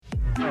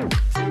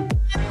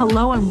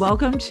Hello and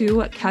welcome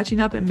to Catching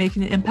Up and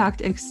Making an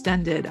Impact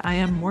Extended. I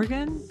am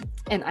Morgan.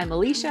 And I'm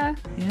Alicia.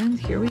 And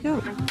here we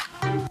go.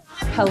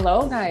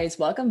 Hello, guys.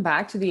 Welcome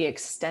back to the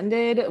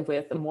Extended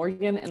with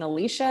Morgan and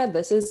Alicia.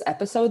 This is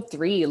episode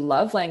 3,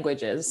 Love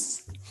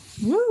Languages.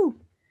 Woo!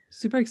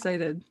 Super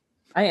excited.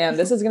 I am.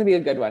 This is going to be a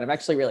good one. I'm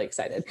actually really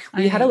excited.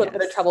 We had a little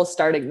bit of trouble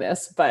starting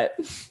this, but...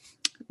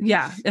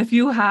 Yeah, if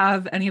you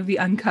have any of the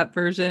uncut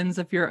versions,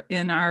 if you're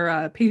in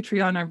our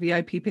Patreon, our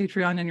VIP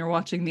Patreon, and you're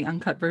watching the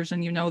uncut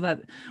version, you know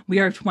that we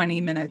are 20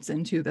 minutes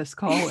into this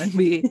call and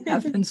we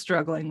have been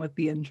struggling with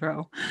the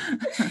intro.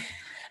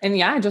 And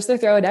yeah, just to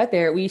throw it out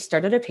there, we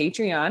started a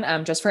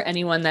Patreon just for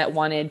anyone that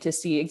wanted to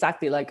see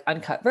exactly like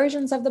uncut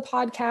versions of the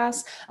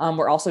podcast.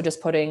 We're also just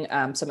putting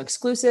some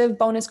exclusive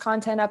bonus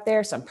content up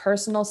there, some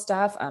personal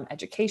stuff,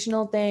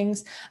 educational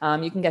things.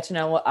 You can get to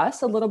know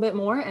us a little bit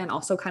more and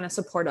also kind of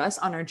support us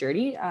on our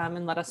journey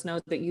and let us know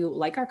that you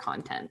like our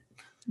content.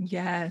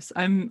 Yes,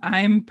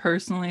 I'm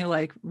personally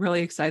like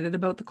really excited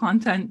about the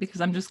content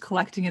because I'm just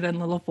collecting it in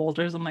little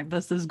folders. I'm like,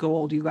 this is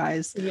gold, you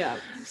guys. Yeah.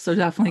 So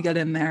definitely get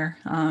in there.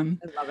 I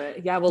love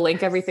it. Yeah, we'll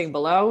link everything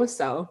below.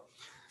 So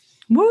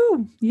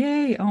woo,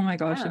 yay. Oh my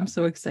gosh, I'm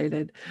so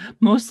excited.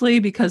 Mostly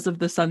because of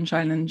the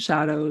Sunshine and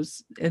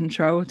Shadows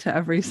intro to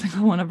every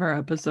single one of our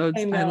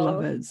episodes. I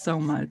love it so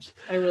much.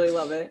 I really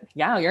love it.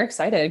 Yeah, you're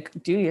excited.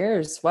 Do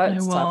yours.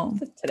 What's up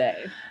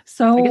today?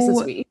 So I guess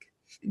this week.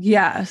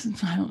 Yeah,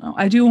 I don't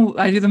know.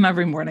 I do them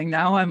every morning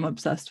now. I'm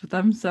obsessed with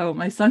them. So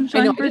my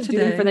sunshine for today. Do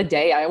them for the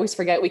day. I always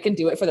forget we can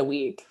do it for the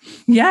week.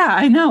 Yeah,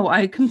 I know.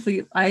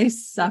 I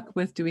suck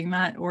with doing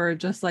that or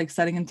just like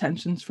setting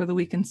intentions for the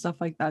week and stuff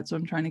like that. So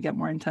I'm trying to get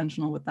more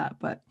intentional with that.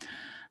 But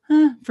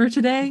for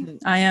today,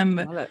 I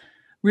am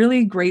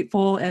really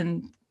grateful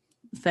and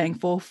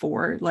thankful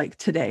for like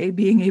today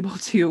being able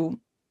to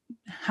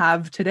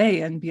have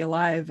today and be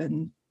alive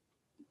and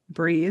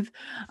breathe.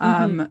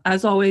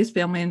 As always,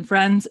 family and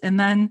friends. And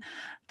then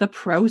the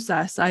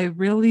process.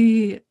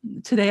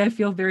 Today I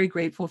feel very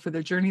grateful for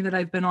the journey that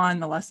I've been on,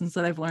 the lessons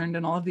that I've learned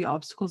and all of the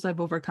obstacles I've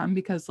overcome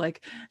because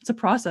like it's a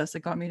process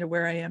that got me to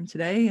where I am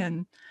today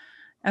and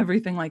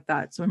everything like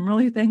that. So I'm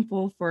really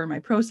thankful for my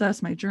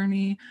process, my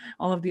journey,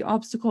 all of the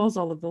obstacles,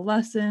 all of the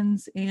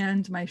lessons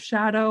and my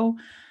shadow.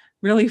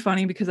 Really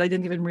funny because I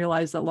didn't even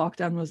realize that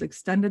lockdown was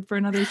extended for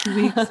another 2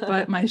 weeks,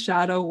 but my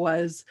shadow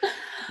was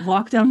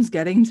lockdown's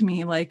getting to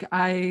me. Like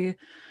I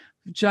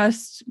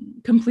just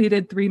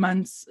completed 3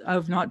 months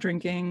of not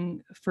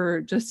drinking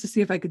just to see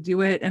if I could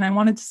do it. And I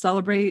wanted to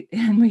celebrate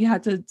and we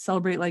had to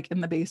celebrate like in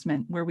the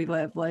basement where we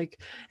live.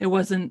 Like it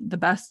wasn't the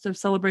best of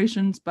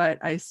celebrations, but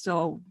I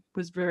still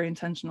was very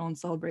intentional and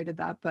celebrated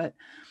that. But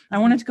I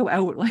wanted to go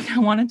out. Like I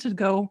wanted to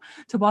go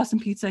to Boston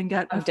Pizza and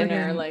get a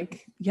dinner.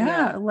 like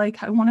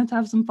I wanted to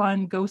have some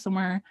fun, go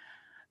somewhere,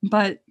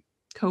 but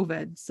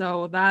COVID.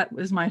 So that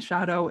was my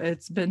shadow.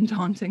 It's been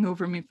daunting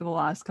over me for the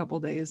last couple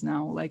of days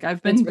now. Like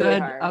I've been really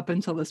good up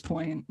until this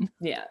point.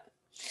 Yeah.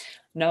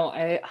 No,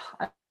 I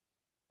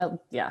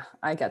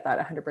get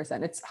that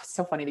 100%. It's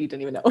so funny that you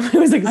didn't even know it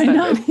was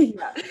extended. I know.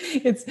 Yeah.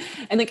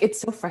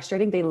 It's so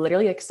frustrating. They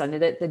literally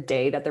extended it the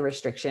day that the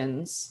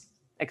restrictions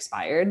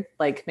expired.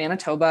 Like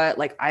Manitoba,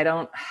 like I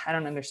don't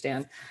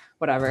understand.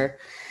 Whatever.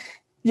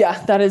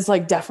 Yeah, that is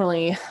like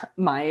definitely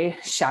my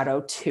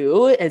shadow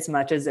too, as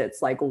much as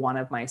it's like one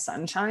of my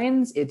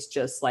sunshines. It's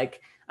just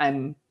like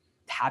I'm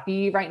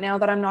happy right now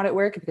that I'm not at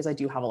work because I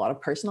do have a lot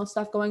of personal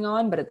stuff going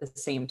on. But at the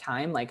same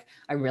time, like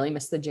I really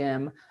miss the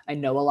gym. I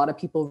know a lot of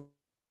people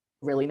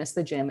really miss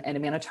the gym. And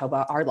in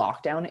Manitoba, our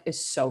lockdown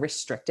is so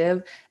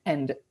restrictive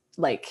and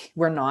like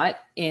we're not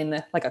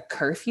in like a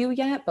curfew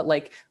yet, but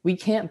like we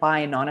can't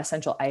buy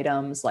non-essential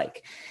items.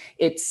 Like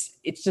it's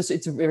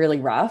really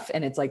rough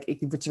and it's like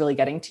it's really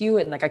getting to you.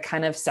 And like I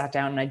kind of sat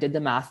down and I did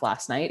the math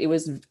last night. It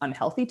was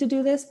unhealthy to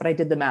do this, but I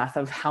did the math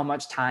of how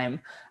much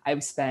time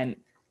I've spent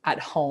at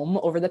home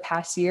over the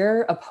past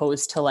year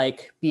opposed to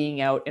like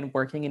being out and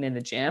working and in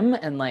the gym.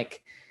 And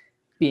like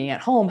being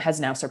at home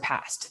has now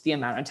surpassed the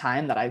amount of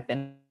time that I've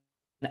been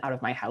out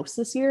of my house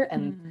this year.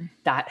 And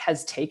that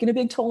has taken a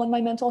big toll on my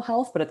mental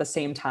health. But at the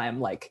same time,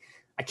 like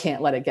I can't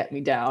let it get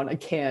me down. I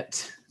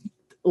can't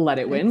let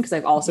it win because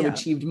I've also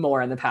achieved more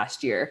in the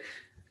past year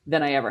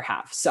than I ever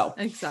have. So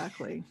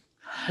exactly.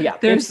 Yeah.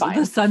 There's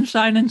the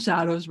sunshine and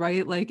shadows,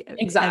 right? Like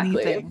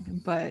exactly.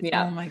 Anything, but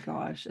oh my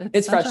gosh,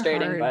 it's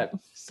frustrating, but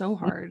so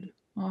hard.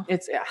 Oh.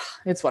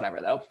 It's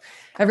whatever though.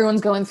 Everyone's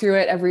going through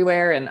it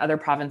everywhere and other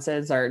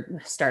provinces are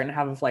starting to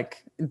have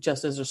like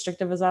just as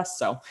restrictive as us.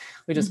 So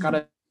we just got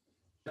to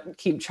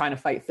keep trying to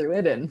fight through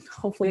it and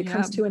hopefully it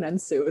comes to an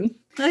end soon.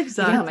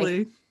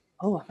 Exactly.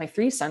 My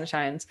 3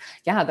 sunshines.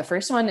 Yeah. The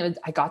first one,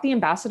 I got the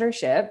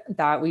ambassadorship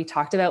that we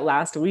talked about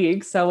last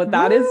week. So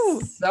that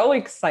is so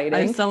exciting.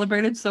 I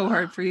celebrated so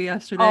hard for you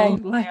yesterday.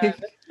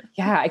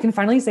 Yeah, I can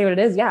finally say what it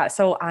is. Yeah.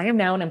 So I am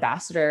now an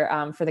ambassador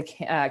for the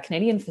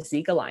Canadian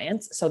Physique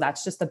Alliance. So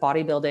that's just the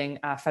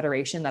bodybuilding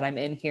federation that I'm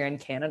in here in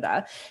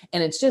Canada.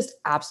 And it's just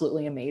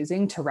absolutely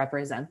amazing to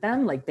represent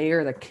them. Like they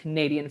are the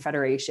Canadian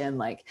Federation.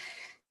 Like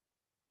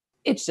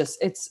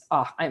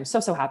I am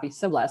so happy,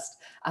 so blessed.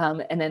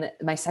 And then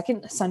my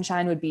second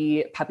sunshine would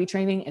be puppy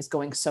training is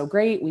going so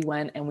great. We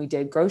went and we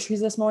did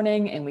groceries this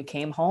morning and we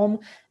came home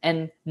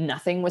and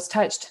nothing was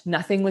touched.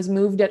 Nothing was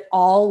moved at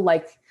all.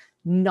 Like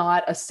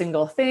not a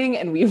single thing.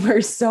 And we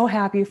were so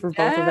happy for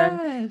both of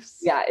them.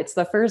 Yeah. It's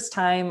the first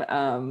time.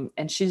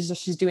 And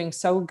she's doing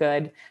so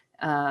good.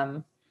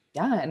 And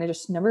I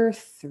just number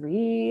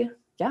 3,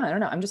 I don't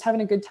know. I'm just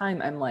having a good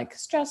time. I'm like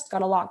stressed,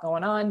 got a lot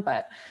going on,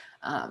 but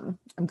I'm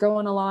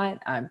growing a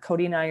lot.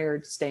 Cody and I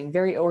are staying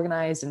very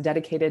organized and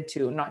dedicated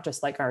to not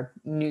just like our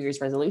New Year's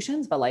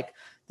resolutions, but like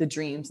the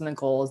dreams and the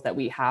goals that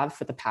we have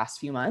for the past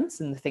few months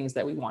and the things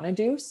that we want to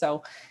do.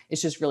 So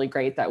it's just really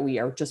great that we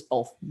are just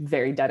both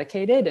very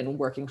dedicated and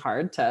working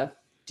hard to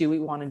do what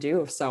we want to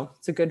do. So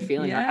it's a good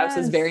feeling. Our house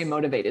is very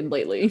motivated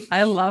lately.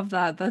 I love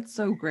that. That's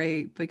so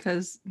great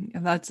because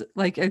that's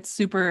like, it's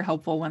super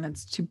helpful when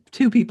it's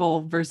two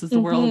people versus the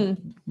world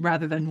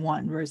rather than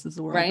one versus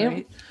the world.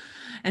 Right.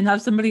 And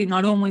have somebody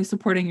not only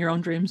supporting your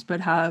own dreams, but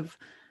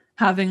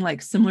having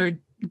like similar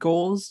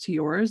goals to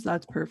yours.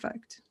 That's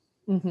perfect.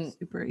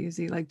 Super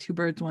easy. Like 2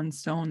 birds, 1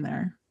 stone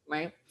there.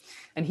 Right.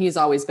 And he's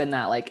always been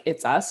that, like,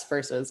 it's us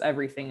versus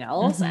everything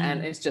else.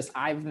 And it's just,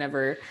 I've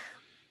never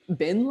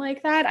been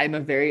like that. I'm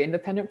a very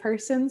independent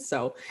person.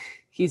 So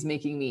he's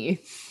making me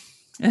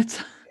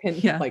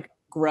like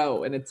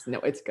grow, and it's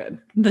good.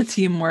 The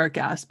teamwork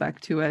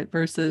aspect to it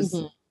versus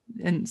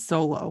in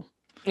solo.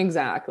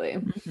 Exactly.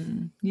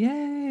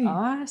 Yay.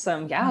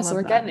 Awesome. Yeah. So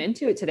we're getting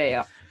into it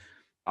today.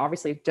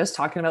 Obviously just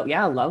talking about,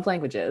 love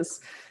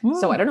languages. Whoa.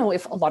 So I don't know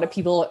if a lot of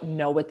people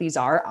know what these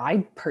are.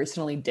 I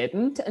personally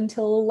didn't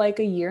until like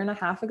a year and a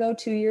half ago,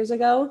 2 years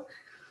ago.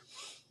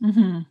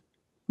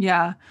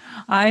 Yeah.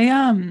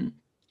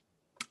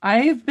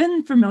 I've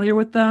been familiar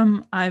with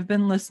them. I've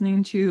been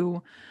listening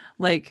to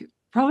like,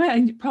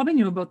 I probably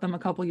knew about them a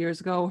couple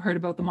years ago, heard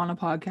about them on a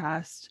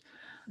podcast.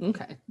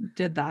 Okay.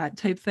 Did that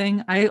type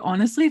thing. I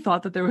honestly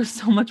thought that there was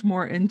so much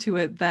more into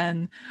it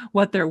than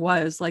what there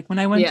was. Like when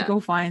I went to go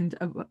find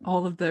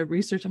all of the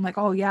research, I'm like,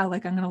 oh yeah,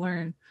 like I'm going to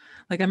learn,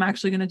 like I'm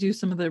actually going to do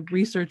some of the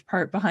research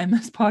part behind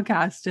this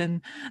podcast.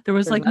 And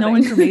there's like nothing. No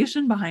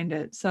information behind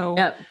it. So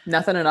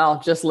nothing at all.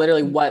 Just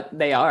literally what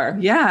they are.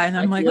 Yeah. And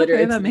I'm like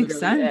okay, that makes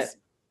sense.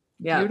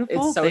 Yeah.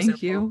 Beautiful. It's so Thank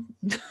simple. You.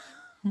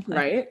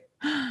 Right.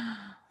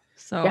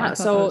 So I thought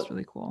that was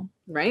really cool.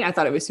 Right. I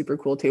thought it was super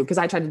cool too, because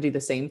I tried to do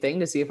the same thing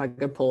to see if I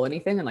could pull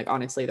anything. And like,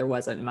 honestly, there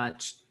wasn't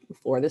much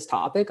for this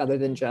topic other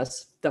than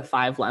just the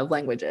 5 love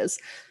languages.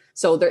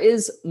 So there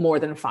is more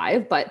than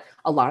 5, but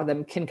a lot of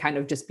them can kind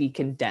of just be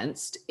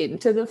condensed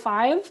into the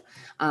 5.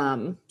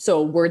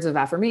 So words of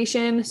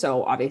affirmation.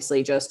 So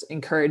obviously just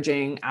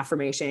encouraging,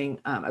 affirmation,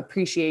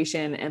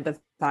 appreciation,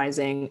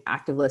 empathizing,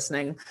 active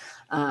listening,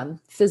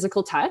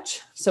 physical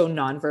touch. So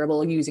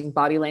nonverbal, using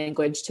body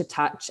language to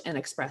touch and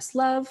express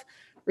love,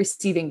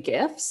 receiving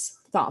gifts,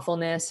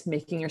 thoughtfulness,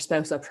 making your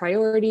spouse a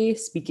priority,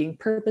 speaking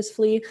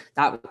purposefully.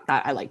 That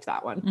I liked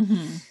that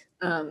one.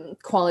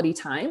 Quality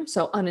time.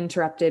 So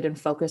uninterrupted and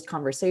focused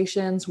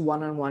conversations,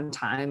 one-on-one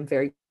time,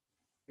 very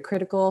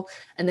critical.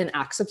 And then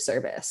acts of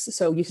service.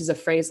 So uses a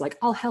phrase like,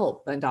 I'll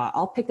help and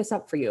I'll pick this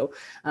up for you.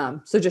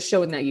 So just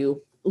showing that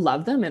you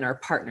love them and are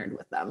partnered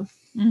with them.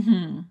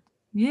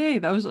 Yay.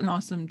 That was an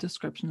awesome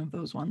description of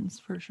those ones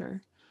for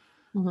sure.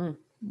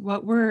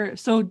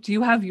 So do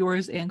you have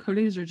yours and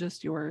Cody's or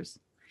just yours?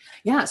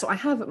 Yeah. So I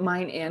have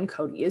mine and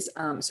Cody's.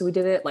 So we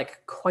did it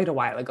like quite a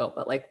while ago,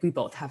 but like we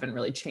both haven't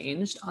really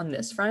changed on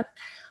this front.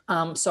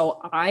 So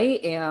I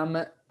am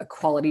a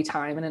quality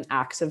time and an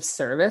acts of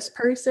service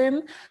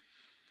person.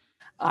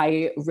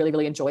 I really,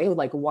 really enjoy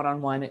like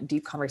one-on-one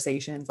deep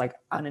conversations, like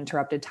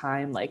uninterrupted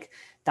time. Like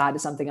that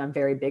is something I'm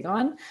very big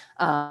on.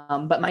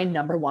 But my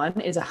number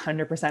 1 is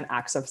 100%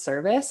 acts of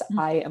service.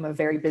 I am a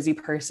very busy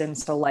person.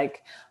 So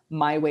like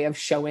my way of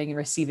showing and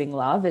receiving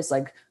love is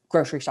like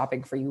grocery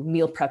shopping for you,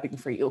 meal prepping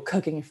for you,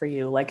 cooking for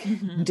you, like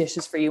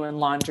dishes for you and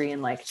laundry,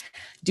 and like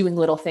doing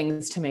little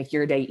things to make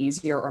your day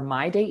easier or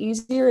my day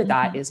easier.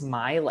 That is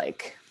my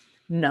like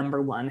number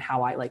 1,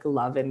 how I like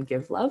love and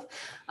give love.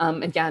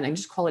 Again, and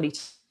just quality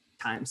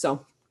time.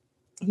 So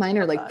mine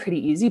are like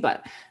pretty easy,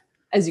 but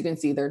as you can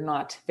see, they're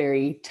not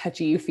very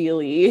touchy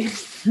feely,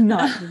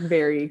 not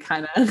very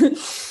kind of,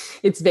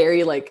 it's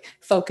very like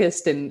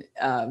focused. And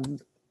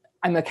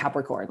I'm a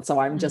Capricorn. So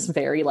I'm just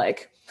very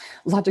like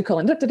logical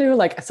and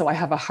like, so I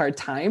have a hard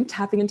time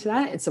tapping into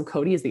that. And so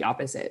Cody is the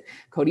opposite.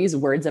 Cody's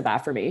words of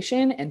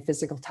affirmation and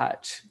physical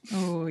touch.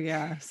 Oh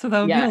yeah. So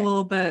that would be a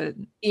little bit.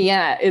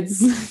 Yeah.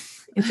 It's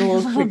a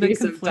little tricky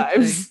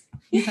sometimes.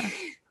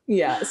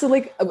 Yeah. So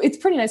like, it's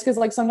pretty nice because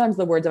like sometimes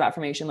the words of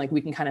affirmation, like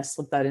we can kind of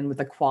slip that in with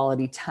the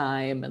quality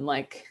time and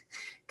like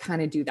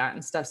kind of do that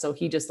and stuff. So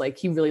he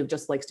really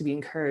just likes to be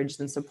encouraged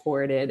and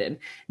supported and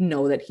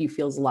know that he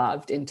feels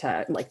loved and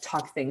to like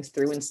talk things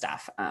through and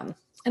stuff. And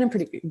I'm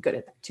pretty good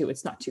at that too.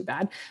 It's not too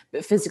bad,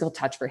 but physical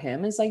touch for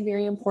him is like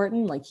very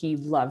important. Like he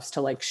loves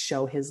to like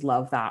show his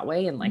love that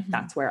way. And like,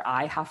 that's where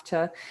I have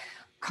to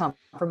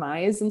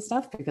compromise and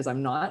stuff because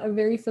I'm not a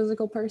very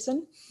physical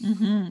person.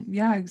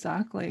 Yeah,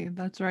 exactly.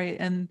 That's right.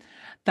 And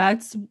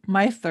that's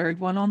my third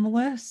one on the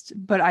list.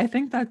 But I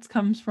think that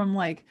comes from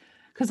like,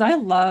 because I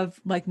love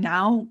like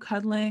now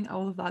cuddling,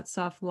 all of that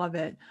stuff, love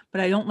it.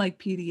 But I don't like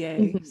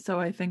PDA. So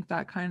I think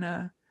that kind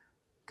of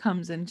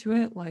comes into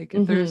it. Like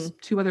if there's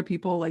two other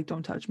people, like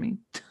don't touch me.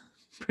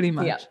 Pretty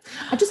much. Yeah.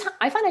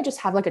 I find I just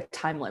have like a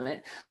time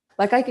limit.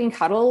 Like I can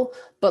cuddle,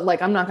 but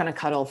like I'm not gonna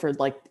cuddle for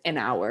like an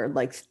hour,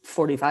 like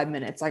 45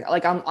 minutes.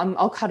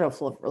 I'll cuddle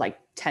for like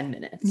 10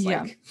 minutes.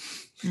 Yeah. Like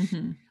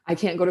I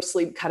can't go to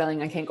sleep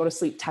cuddling. I can't go to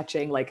sleep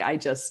touching. Like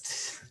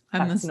that's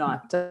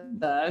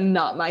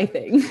not my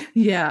thing.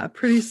 Yeah,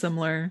 pretty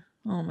similar.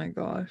 Oh my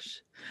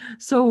gosh.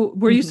 So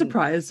were you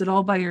surprised at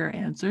all by your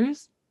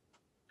answers?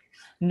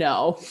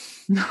 No.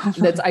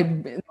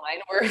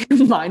 Mine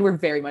were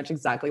very much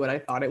exactly what I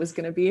thought it was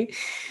gonna be.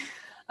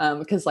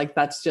 Because like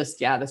that's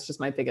just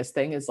my biggest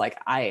thing is like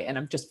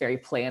I'm just very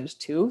planned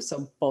too.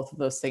 So both of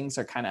those things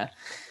are kind of,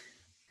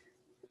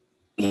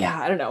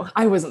 I don't know.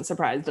 I wasn't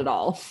surprised at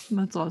all.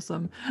 That's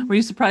awesome. Were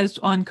you surprised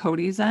on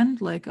Cody's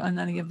end, like on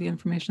any of the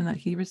information that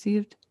he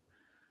received?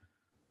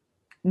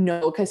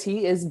 No, because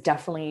he is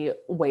definitely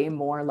way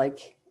more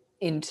like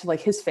into like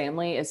his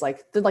family is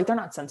like they're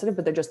not sensitive,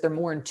 but they're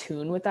more in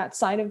tune with that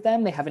side of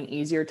them. They have an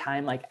easier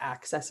time like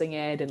accessing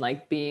it and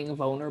like being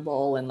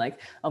vulnerable and like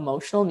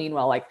emotional.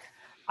 Meanwhile, like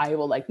I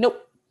will like,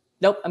 nope,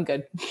 I'm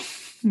good.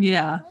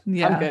 Yeah.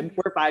 I'm good.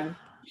 We're fine.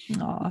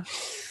 Aw,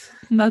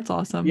 that's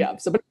awesome. Yeah.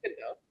 So,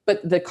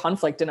 but the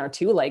conflict in our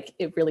two, like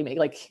it really made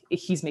like,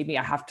 he's made me,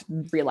 I have to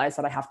realize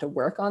that I have to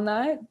work on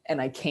that.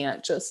 And I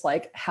can't just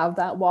like have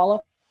that wall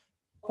up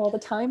all the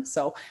time.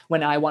 So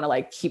when I want to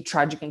like keep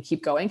trudging and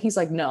keep going, he's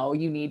like, no,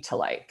 you need to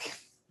like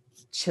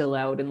chill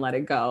out and let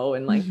it go.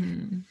 And like,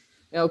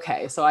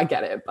 okay, so I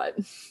get it, but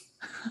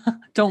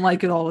don't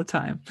like it all the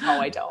time. No,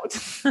 I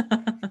don't.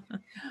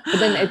 But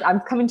then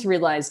I'm coming to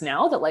realize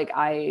now that like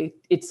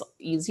it's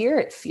easier.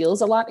 It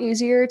feels a lot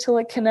easier to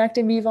like connect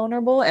and be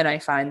vulnerable. And I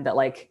find that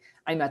like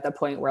I'm at the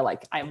point where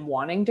like I'm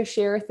wanting to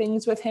share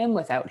things with him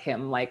without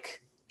him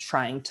like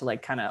trying to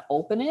like kind of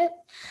open it.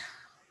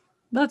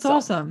 That's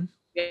awesome.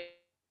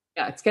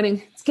 Yeah, it's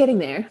getting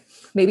there.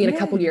 Maybe in a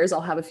couple years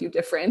I'll have a few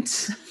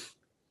different.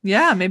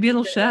 Yeah, maybe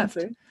it'll shift.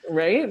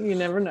 Right? You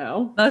never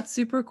know. That's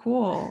super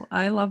cool.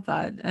 I love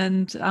that.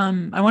 And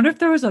I wonder if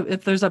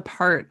there's a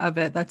part of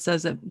it that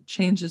says it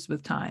changes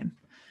with time.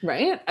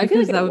 Right? I feel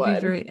like that would be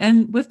very,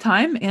 and with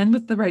time and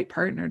with the right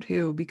partner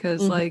too,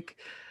 because like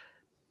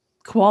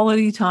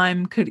quality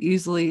time could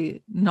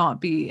easily not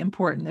be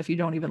important if you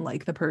don't even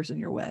like the person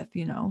you're with,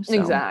 you know? So,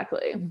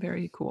 exactly.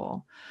 Very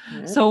cool.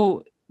 Yeah.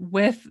 So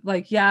with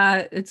like,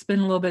 it's been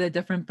a little bit of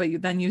different,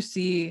 but then you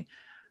see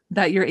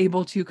that you're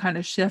able to kind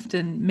of shift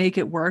and make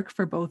it work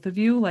for both of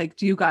you.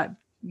 Like,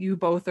 you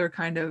both are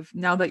kind of,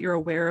 now that you're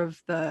aware of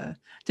the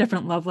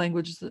different love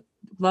languages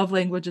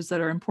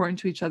that are important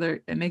to each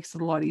other, it makes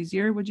it a lot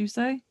easier, would you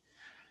say?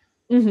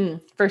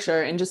 For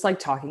sure. And just like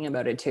talking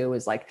about it too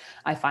is like,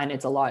 I find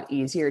it's a lot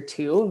easier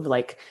too.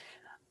 Like,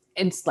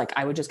 it's like,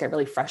 I would just get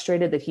really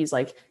frustrated that he's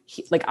like,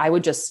 I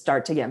would just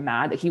start to get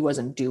mad that he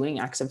wasn't doing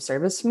acts of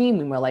service for me.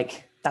 When we're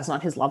like, that's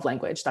not his love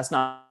language. That's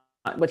not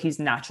what he's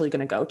naturally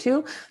going to go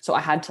to. So I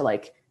had to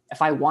like,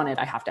 if I want it,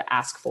 I have to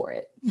ask for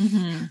it.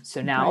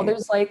 So now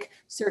there's like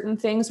certain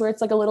things where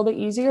it's like a little bit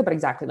easier, but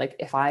exactly like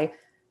if I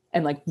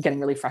am like getting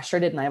really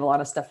frustrated and I have a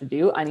lot of stuff to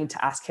do, I need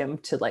to ask him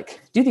to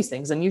like do these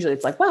things. And usually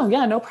it's like, wow,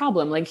 yeah, no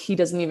problem. Like he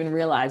doesn't even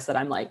realize that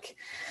I'm like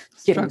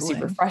getting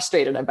super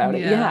frustrated about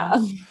it.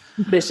 Yeah.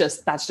 But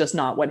that's just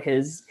not what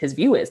his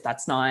view is.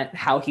 That's not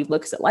how he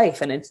looks at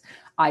life. And it's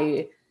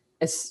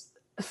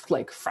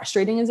like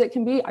frustrating as it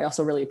can be. I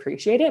also really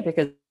appreciate it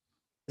because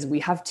we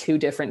have two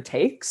different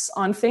takes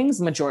on things.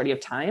 Majority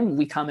of time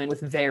we come in with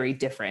very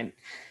different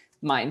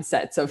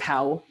mindsets of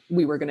how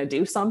we were going to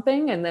do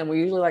something. And then we're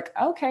usually like,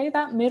 okay,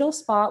 that middle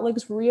spot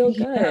looks real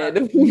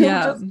good.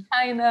 Yeah. Just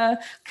kind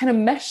of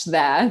mesh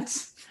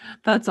that.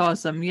 That's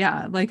awesome.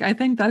 Yeah. Like, I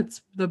think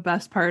that's the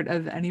best part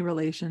of any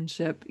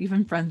relationship,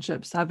 even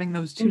friendships, having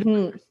those two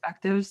different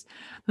perspectives,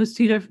 those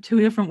two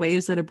different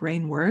ways that a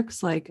brain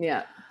works. Like,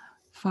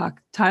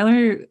 fuck,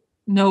 Tyler,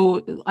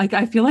 like,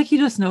 I feel like he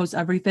just knows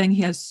everything.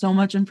 He has so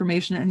much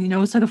information and he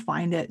knows how to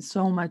find it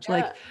so much.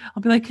 Like,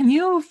 I'll be like, can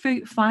you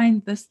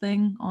find this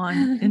thing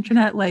on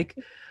internet? Like,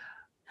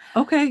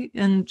 okay.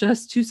 And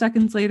just 2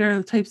 seconds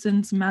later, types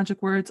in some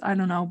magic words. I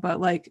don't know,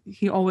 but like,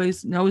 he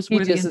always knows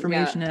where the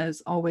information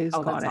is, always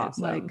got it.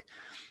 Awesome. Like,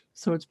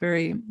 so it's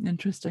very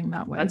interesting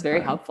that way. That's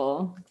very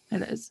helpful.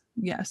 It is.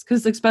 Yes.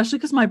 Especially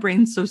because my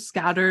brain's so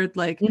scattered,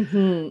 like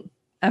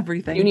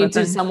everything. You need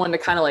someone to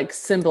kind of like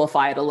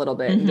simplify it a little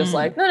bit and just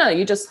like, no,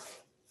 you just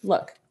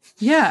look.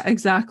 Yeah,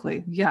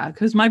 exactly. Yeah.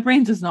 Because my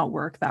brain does not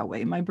work that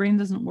way. My brain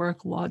doesn't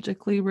work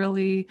logically,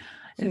 really.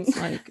 It's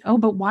like, oh,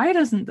 but why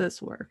doesn't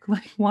this work?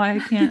 Like, why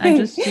can't I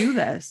just do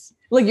this?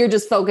 Like, you're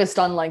just focused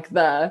on like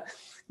the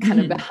kind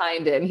of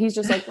behind it. And he's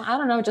just like, well, I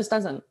don't know, it just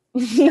doesn't.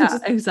 Yeah,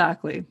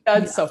 exactly.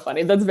 That's so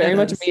funny. That's very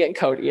much me and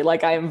Cody.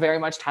 Like, I am very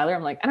much Tyler.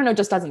 I'm like, I don't know, it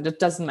just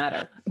doesn't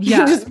matter.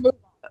 Yeah. Just move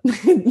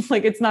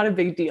Like, it's not a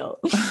big deal.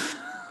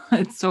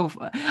 It's so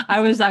fun.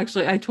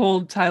 I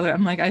told Tyler,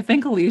 I'm like, I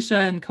think Alicia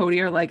and Cody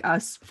are like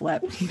us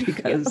flipped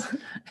because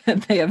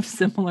they have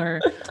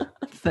similar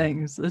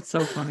things. It's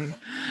so funny.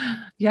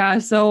 Yeah.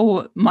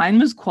 So mine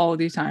was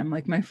quality time,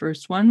 like my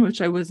first one,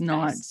 which I was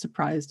not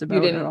surprised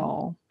about at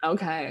all.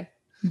 Okay.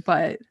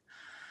 But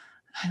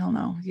I don't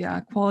know.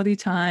 Yeah. Quality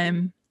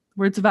time,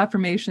 words of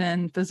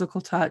affirmation, physical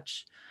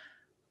touch.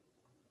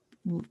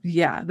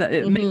 Yeah.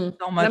 It makes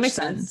so much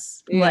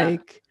sense. Yeah.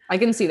 Like, I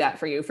can see that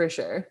for you for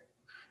sure.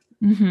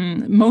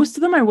 Most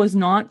of them I was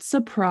not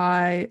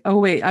surprised. Oh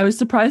wait, I was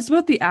surprised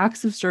about the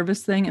acts of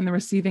service thing and the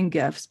receiving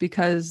gifts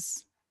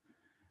because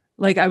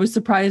like I was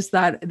surprised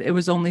that it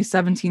was only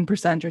 17%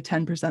 or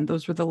 10%.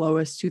 Those were the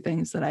lowest two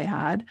things that I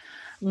had.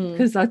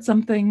 Because that's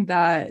something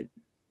that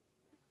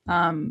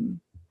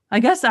I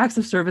guess acts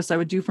of service I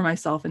would do for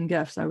myself, and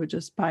gifts I would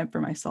just buy for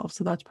myself.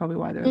 So that's probably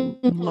why they're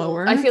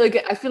lower. I feel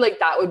like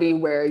that would be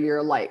where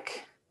you're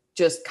like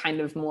just kind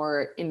of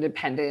more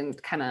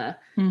independent, kind of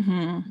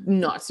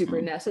not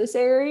super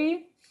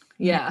necessary.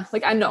 Yeah.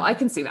 Like I know I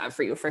can see that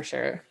for you for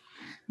sure.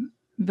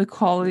 The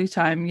quality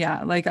time.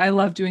 Yeah. Like I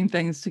love doing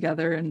things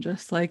together and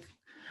just like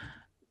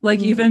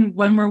even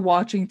when we're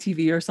watching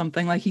TV or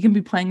something, like he can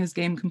be playing his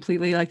game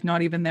completely, like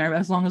not even there.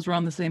 As long as we're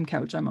on the same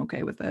couch, I'm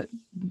okay with it.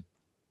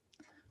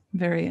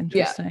 Very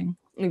interesting.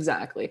 Yeah,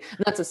 exactly.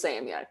 And that's the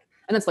same. Yeah.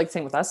 And it's like the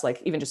same with us,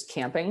 like even just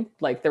camping,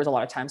 like there was a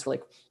lot of times where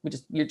like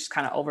you're just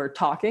kind of over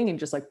talking and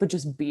just like, but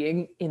just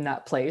being in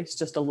that place,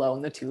 just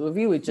alone, the two of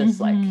you, it just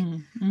like,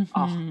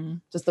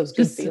 just those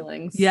good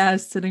feelings. Yeah.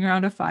 Sitting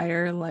around a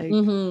fire, like,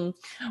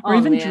 or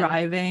even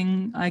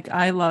driving. Like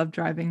I love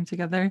driving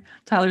together.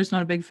 Tyler's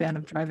not a big fan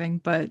of driving,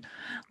 but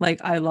like,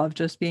 I love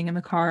just being in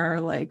the car,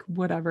 like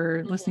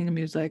whatever, listening to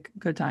music,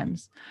 good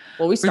times.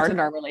 Well, we started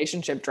our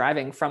relationship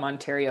driving from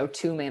Ontario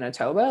to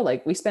Manitoba.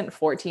 Like we spent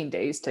 14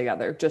 days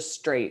together, just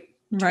straight.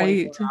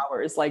 24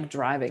 hours like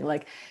driving,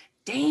 like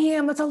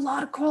damn, that's a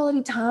lot of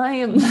quality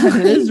time.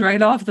 It is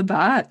right off the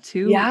bat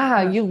too.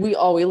 Yeah, we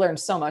learned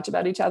so much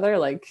about each other.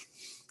 Like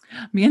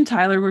me and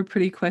Tyler were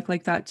pretty quick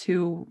like that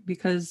too,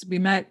 because we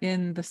met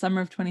in the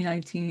summer of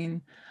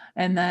 2019,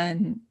 and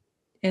then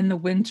in the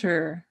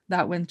winter,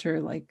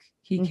 like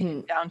he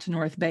came down to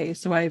North Bay,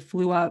 so I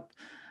flew up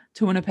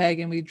to Winnipeg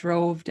and we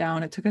drove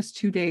down. It took us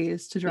 2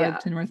 days to drive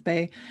to North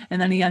Bay,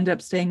 and then he ended up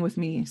staying with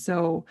me.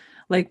 So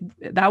like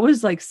that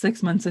was like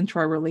 6 months into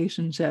our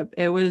relationship.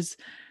 It was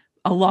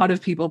a lot of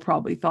people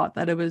probably thought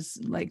that it was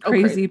like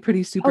crazy,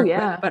 pretty super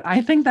quick, but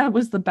I think that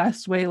was the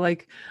best way.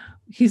 Like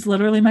he's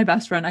literally my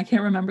best friend. I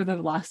can't remember the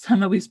last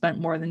time that we spent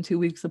more than 2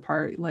 weeks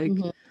apart. Like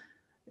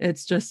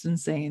it's just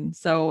insane.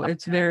 So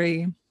it's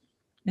very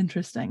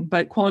interesting,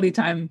 but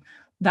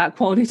that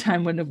quality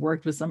time wouldn't have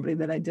worked with somebody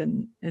that I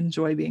didn't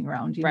enjoy being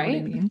around. You know what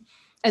I mean?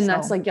 And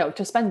that's like,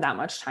 to spend that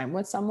much time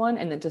with someone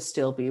and then to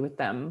still be with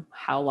them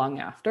how long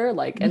after,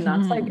 like, and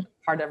that's like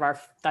part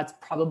of that's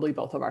probably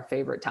both of our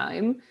favorite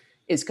time,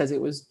 is because it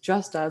was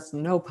just us,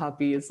 no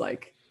puppies,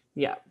 like,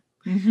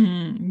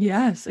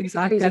 yes,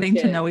 exactly. Getting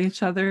to know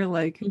each other,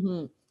 like,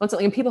 and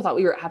people thought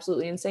we were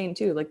absolutely insane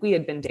too. Like we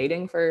had been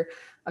dating for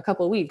a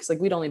couple of weeks. Like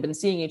we'd only been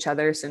seeing each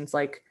other since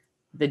like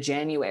the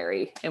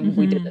January, and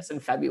we did this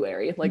in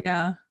February. Like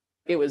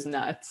it was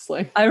nuts.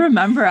 Like I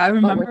remember I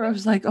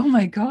was like, oh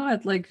my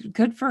God, like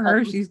good for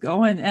her, she's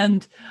going.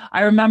 And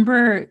I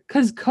remember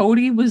because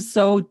Cody was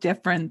so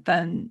different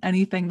than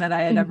anything that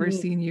I had ever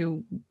seen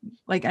you,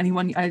 like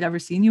anyone I'd ever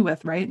seen you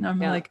with, right? And I'm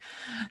like,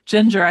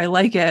 Ginger, I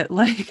like it.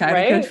 Like I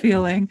had a good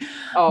feeling.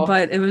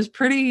 But it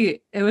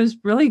was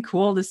really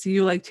cool to see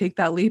you like take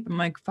that leap. I'm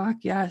like, fuck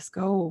yes,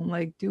 go,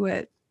 like do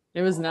it.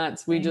 It was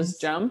nuts. We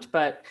just jumped,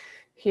 but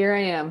here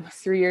I am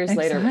 3 years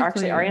later.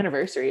 Actually, our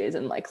anniversary is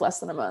in like less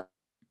than a month.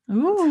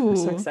 Ooh, I'm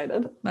so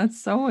excited.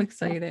 That's so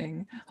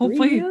exciting.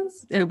 Hopefully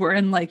we're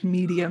in like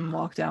medium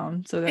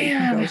lockdown so that you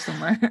can go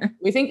somewhere.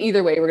 We think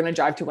either way, we're going to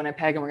drive to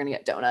Winnipeg and we're going to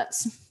get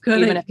donuts.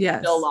 Good. Even if it's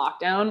still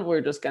lockdown,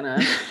 we're just going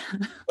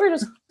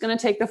to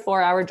take the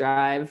 4-hour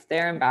drive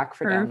there and back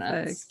for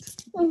donuts.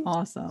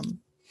 Awesome.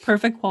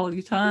 Perfect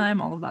quality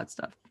time, all of that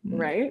stuff.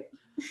 Right?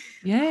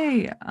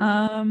 Yay. So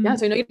I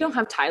know you don't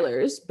have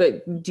Tyler's,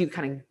 but do you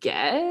kind of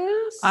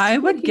guess? I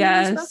would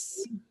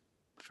guess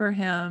for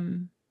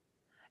him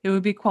it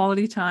would be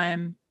quality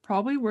time,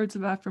 probably words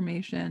of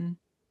affirmation,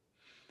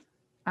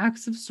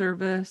 acts of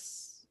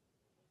service.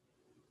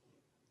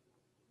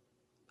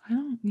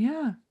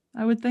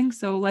 I would think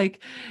so.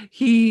 Like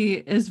he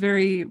is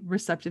very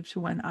receptive to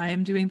when I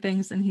am doing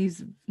things, and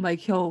he's like,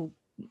 he'll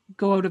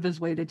go out of his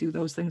way to do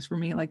those things for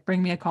me, like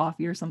bring me a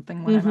coffee or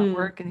something when I'm at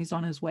work and he's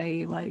on his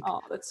way, like, oh,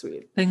 that's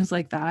sweet, things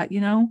like that,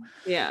 you know?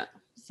 Yeah.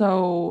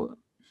 So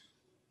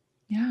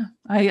yeah,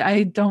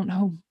 I don't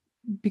know,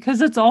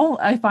 because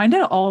I find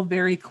it all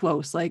very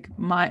close. Like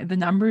the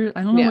number,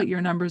 I don't know what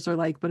your numbers are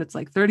like, but it's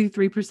like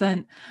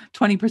 33%,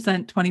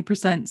 20%,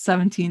 20%,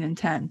 17 and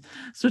 10.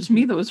 So to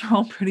me, those are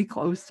all pretty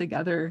close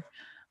together.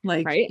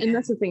 Like, right. And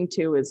that's the thing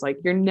too, is like,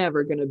 you're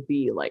never going to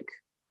be like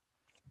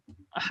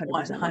 100%.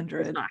 Like,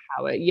 100. that's not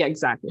how it, yeah,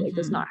 exactly. Like,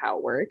 that's not how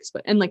it works.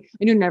 But, and like,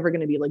 and you're never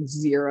going to be like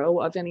zero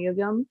of any of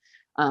them.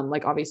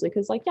 Like, obviously,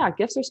 because like, yeah,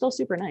 gifts are still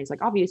super nice.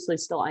 Like, obviously,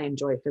 still I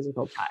enjoy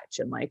physical touch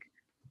and like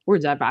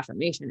words of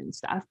affirmation and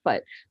stuff,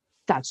 but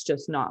that's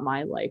just not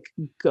my like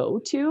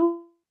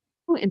go-to.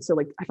 And so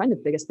like, I find the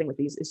biggest thing with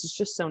these is it's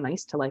just so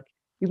nice to like,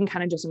 you can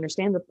kind of just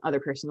understand the other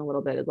person a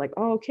little bit. It's like,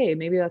 oh, okay,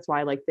 maybe that's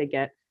why like they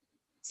get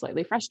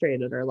slightly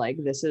frustrated, or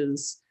like this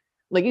is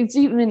like, it's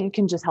even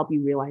can just help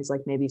you realize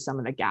like maybe some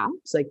of the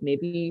gaps, like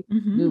maybe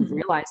you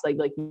realize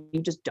like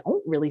you just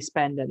don't really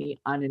spend any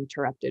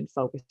uninterrupted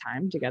focused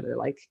time together.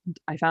 Like,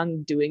 I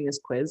found doing this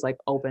quiz like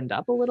opened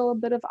up a little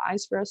bit of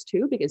eyes for us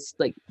too, because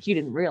like you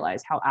didn't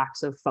realize how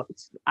acts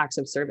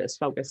of service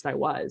focused I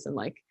was. And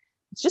like,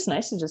 it's just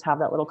nice to just have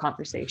that little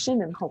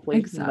conversation and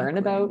hopefully learn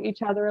about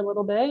each other a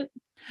little bit.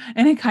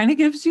 And it kind of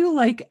gives you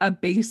like a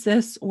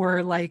basis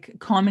or like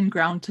common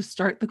ground to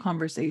start the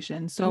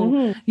conversation.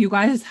 So you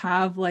guys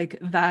have like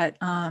that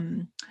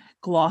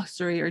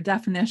glossary or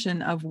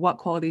definition of what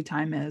quality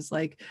time is,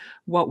 like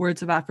what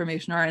words of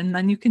affirmation are. And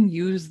then you can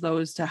use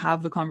those to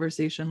have the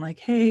conversation like,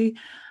 hey,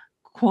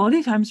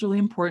 quality time is really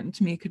important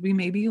to me. Could we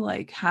maybe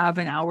like have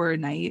an hour a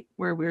night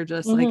where we're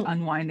just like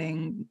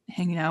unwinding,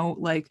 hanging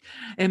out? Like,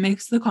 it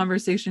makes the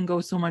conversation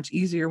go so much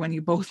easier when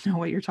you both know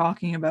what you're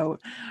talking about,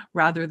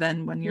 rather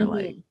than when you're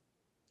like,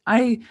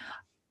 I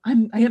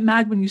get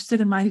mad when you sit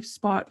in my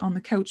spot on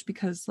the couch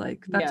because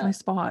like that's my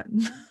spot.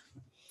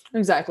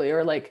 Exactly.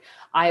 Or like,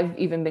 I've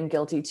even been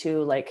guilty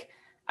too. Like,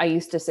 I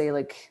used to say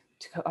like,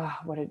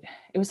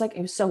 it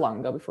was so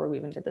long ago before we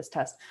even did this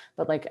test,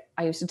 but like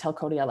I used to tell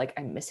Cody,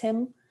 I miss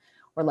him.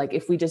 Or like,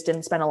 if we just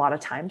didn't spend a lot of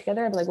time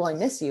together, I'd be like, well, I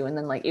miss you. And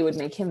then like, it would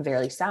make him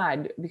very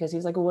sad, because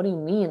he's like, well, what do you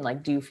mean?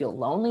 Like, do you feel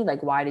lonely?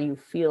 Like, why do you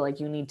feel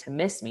like you need to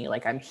miss me?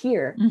 Like, I'm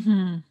here.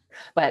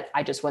 But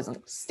I just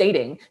wasn't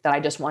stating that I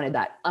just wanted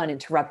that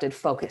uninterrupted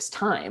focused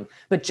time,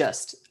 but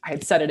just I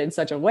had said it in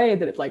such a way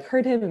that it like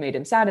hurt him and made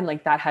him sad. And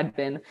like, that had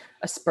been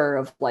a spur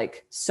of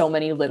like so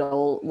many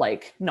little,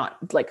 like, not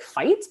like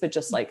fights, but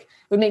just like, it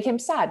would make him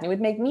sad and it would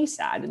make me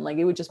sad. And like,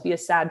 it would just be a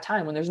sad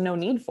time when there's no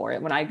need for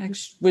it, when I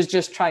was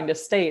just trying to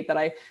state that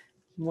I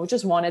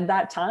just wanted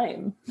that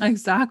time.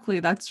 Exactly.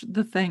 That's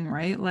the thing,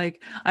 right?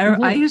 Like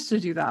I used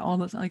to do that all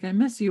the time. Like, I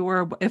miss you.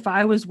 Or if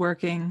I was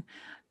working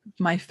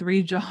my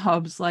 3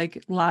 jobs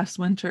like last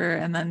winter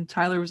and then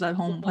Tyler was at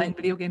home playing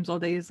video games all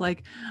day, he's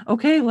like,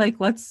 okay, like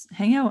let's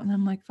hang out. And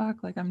I'm like,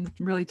 fuck, like I'm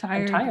really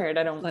tired. I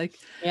don't like,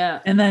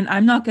 and then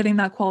I'm not getting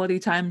that quality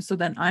time. So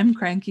then I'm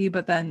cranky,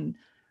 but then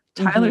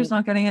Tyler's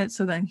not getting it.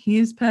 So then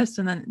he's pissed.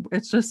 And then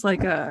it's just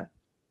like a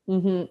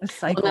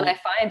cycle. Well, then I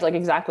find like,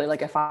 exactly,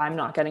 like if I'm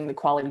not getting the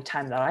quality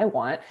time that I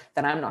want,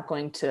 then I'm not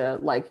going to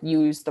like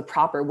use the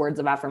proper words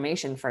of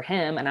affirmation for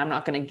him, and I'm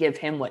not going to give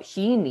him what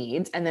he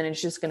needs, and then it's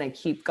just going to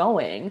keep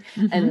going.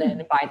 And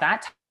then by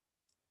that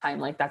time,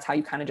 like that's how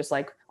you kind of just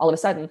like all of a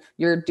sudden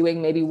you're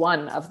doing maybe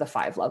one of the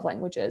 5 love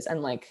languages,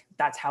 and like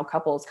that's how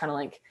couples kind of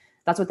like,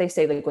 that's what they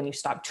say, like when you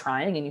stop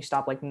trying and you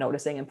stop like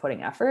noticing and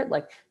putting effort,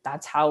 like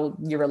that's how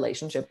your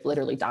relationship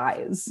literally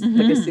dies.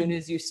 Like, as soon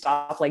as you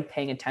stop like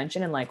paying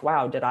attention and like,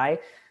 wow, did I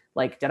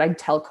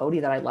tell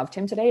Cody that I loved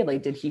him today?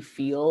 Like, did he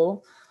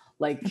feel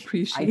like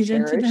appreciated I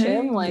cherish today?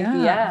 him? Like,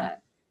 yeah.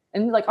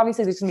 And like,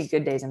 obviously there's gonna be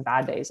good days and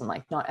bad days, and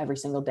like not every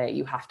single day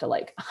you have to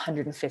like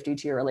 150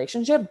 to your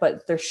relationship,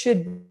 but there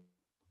should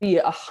be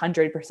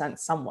 100%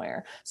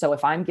 somewhere. So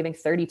if I'm giving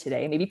 30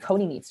 today, maybe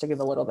Cody needs to give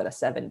a little bit of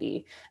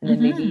 70. And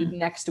then maybe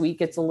next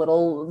week it's a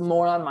little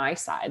more on my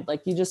side.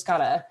 Like, you just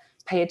gotta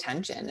pay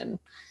attention. And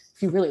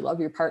if you really love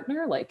your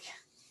partner, like,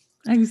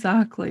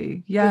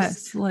 exactly.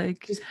 Yes.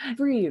 Like, just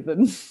breathe.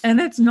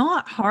 And it's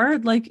not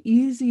hard, like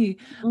easy.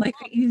 Like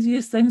the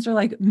easiest things are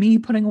like me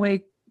putting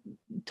away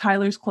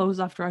Tyler's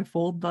clothes after I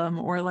fold them,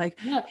 or like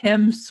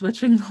him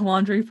switching the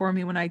laundry for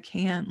me when I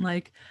can't,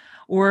 like,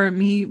 or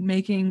me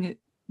making,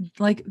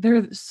 like,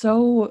 they're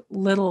so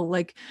little,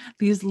 like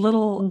these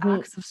little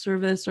acts of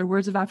service or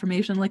words of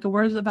affirmation. Like, a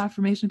words of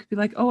affirmation could be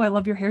like, oh, I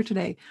love your hair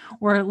today,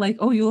 or like,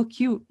 oh, you look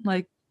cute,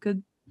 like,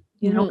 good,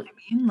 you know what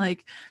I mean?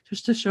 Like,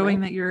 just to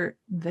showing that you're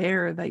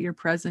there, that you're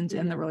present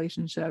in the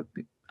relationship.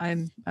 I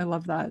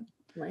love that.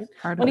 Right.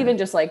 But even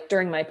just like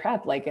during my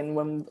prep, like, and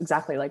when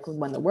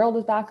the world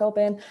was back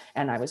open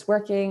and I was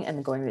working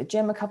and going to the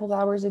gym a couple of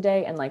hours a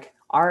day, and like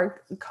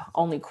our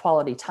only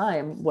quality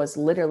time was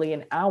literally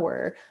an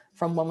hour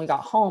from when we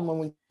got home, when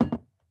we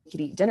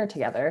could eat dinner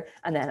together,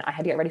 and then I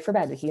had to get ready for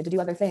bed and he had to do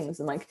other things.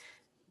 And like,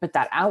 but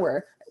that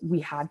hour we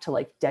had to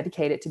like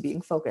dedicate it to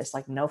being focused,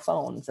 like no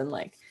phones, and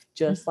like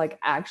just like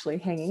actually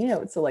hanging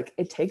out. So like,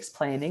 it takes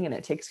planning and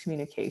it takes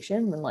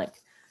communication, and like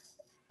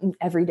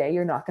every day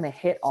you're not going to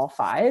hit all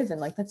 5, and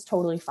like that's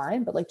totally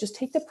fine, but like just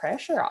take the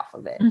pressure off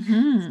of it.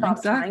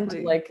 Stop trying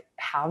to like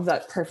have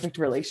that perfect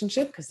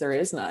relationship, because there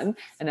is none,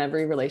 and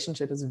every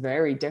relationship is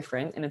very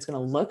different and it's going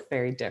to look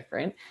very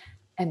different.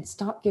 And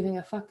stop giving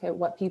a fuck at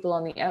what people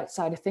on the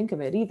outside think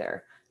of it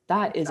either.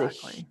 That is a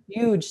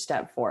huge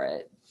step for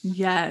it.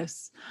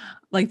 Yes.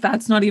 Like,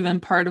 that's not even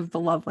part of the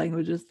love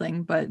languages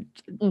thing, but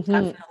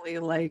definitely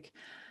like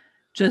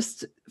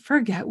just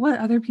forget what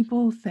other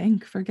people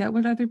think, forget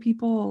what other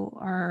people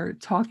are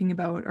talking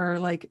about or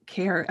like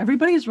care.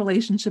 Everybody's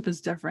relationship is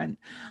different.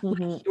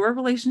 Like your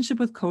relationship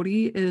with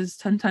Cody is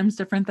 10 times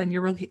different than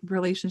your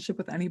relationship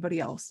with anybody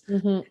else.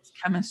 It's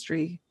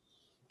chemistry.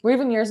 Or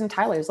even yours and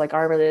Tyler's, like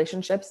our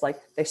relationships, like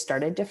they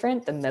started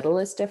different, the middle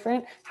is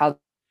different, how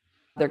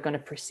they're going to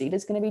proceed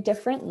is going to be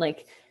different.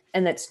 Like,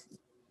 and it's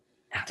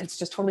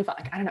just totally fun.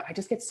 Like, I don't know. I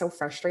just get so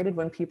frustrated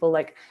when people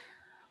like,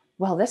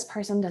 well, this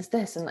person does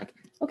this, and like,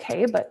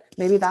 okay, but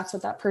maybe that's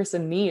what that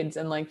person needs.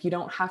 And like, you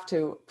don't have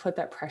to put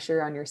that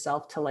pressure on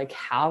yourself to like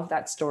have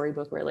that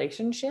storybook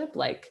relationship.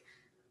 Like,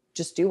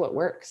 just do what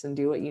works and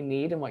do what you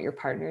need and what your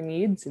partner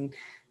needs. And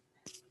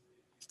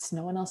it's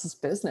no one else's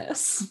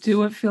business. Do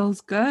what feels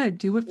good.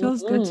 Do what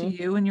feels good to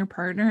you and your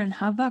partner, and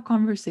have that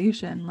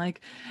conversation. Like,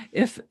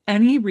 if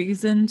any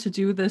reason to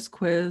do this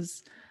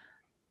quiz,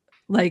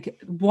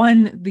 like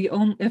the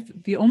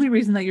only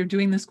reason that you're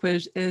doing this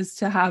quiz is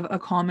to have a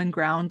common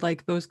ground,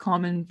 like those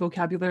common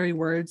vocabulary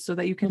words, so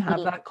that you can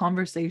have that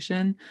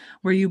conversation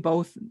where you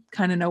both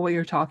kind of know what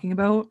you're talking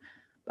about,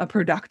 a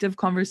productive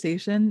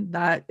conversation.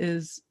 That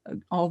is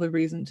all the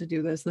reason to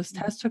do this. This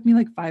test took me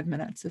like 5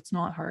 minutes. It's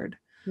not hard.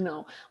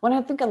 No. Well,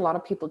 I think a lot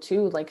of people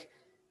too, like,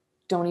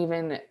 don't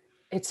even,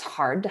 it's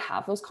hard to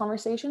have those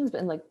conversations,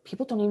 but like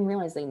people don't even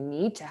realize they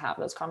need to have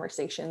those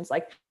conversations.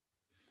 Like,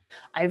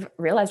 I've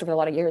realized over a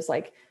lot of years,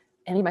 like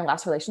any of my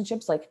last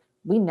relationships, like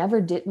we never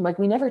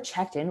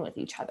checked in with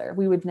each other.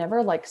 We would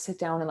never like sit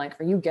down and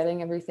like, are you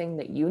getting everything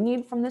that you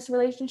need from this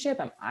relationship?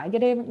 Am I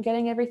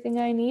getting everything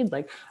I need?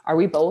 Like, are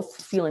we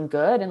both feeling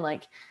good? And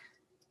like,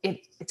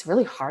 it's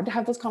really hard to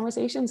have those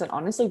conversations. And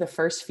honestly, the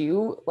first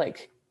few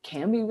like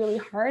can be really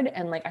hard.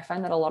 And like, I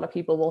find that a lot of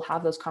people will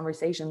have those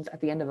conversations at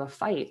the end of a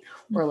fight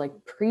or like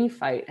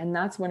pre-fight. And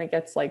that's when it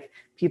gets like,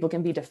 people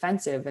can be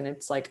defensive and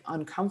it's like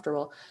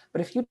uncomfortable.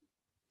 But if you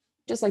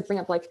just like bring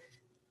up like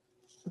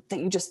that,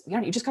 you just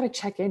got to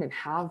check in and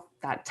have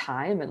that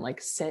time and like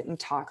sit and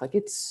talk. Like,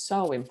 it's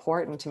so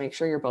important to make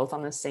sure you're both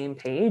on the same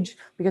page,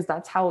 because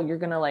that's how you're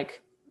going to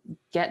like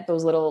get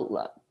those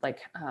little like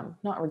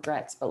not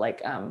regrets, but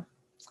like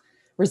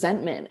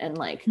resentment and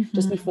like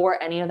just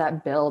before any of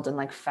that builds and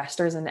like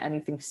festers into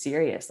anything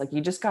serious. Like,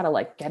 you just got to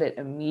like get it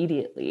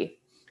immediately.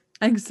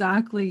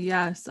 Exactly.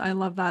 Yes. I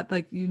love that.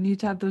 Like, you need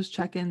to have those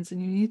check-ins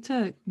and you need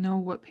to know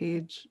what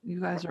page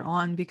you guys are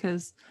on,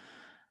 because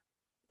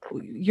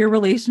your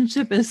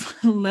relationship is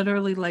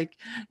literally like,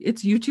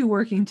 it's you two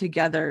working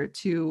together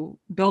to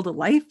build a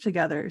life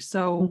together.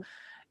 So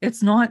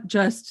it's not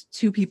just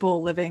two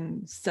people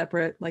living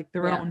separate, like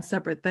their own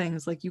separate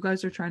things. Like, you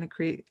guys are trying to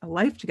create a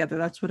life together.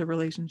 That's what a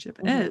relationship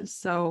is.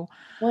 So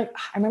like,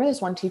 I remember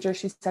this one teacher,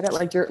 she said it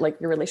like your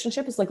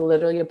relationship is like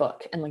literally a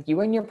book, and like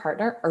you and your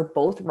partner are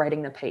both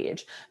writing the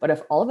page. But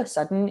if all of a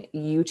sudden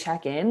you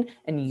check in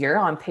and you're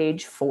on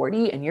page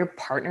 40 and your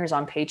partner's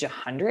on page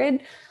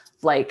 100,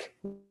 like,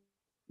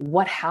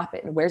 what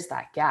happened? Where's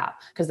that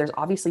gap? Because there's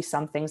obviously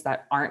some things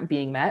that aren't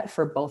being met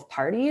for both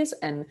parties,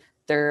 and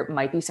there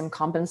might be some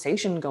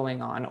compensation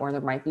going on, or there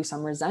might be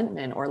some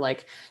resentment, or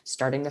like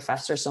starting to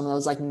fester some of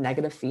those like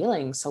negative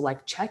feelings. So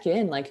like, check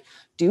in, like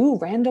do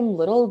random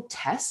little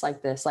tests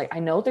like this. Like, I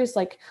know there's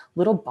like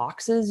little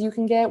boxes you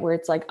can get where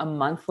it's like a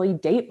monthly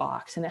date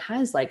box, and it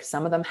has like,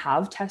 some of them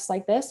have tests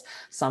like this,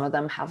 some of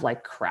them have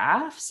like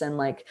crafts, and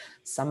like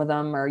some of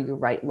them are you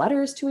write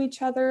letters to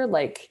each other.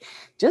 Like,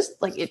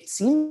 just like, it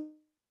seems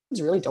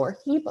really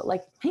dorky, but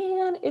like,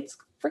 man, it's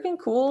freaking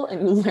cool,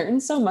 and you learn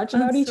so much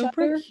about each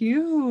other.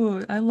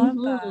 Cute. I love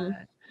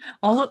that.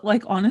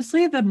 Like,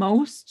 honestly, the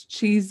most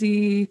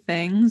cheesy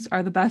things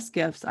are the best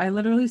gifts. I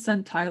literally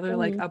sent Tyler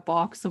like a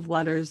box of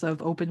letters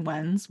of open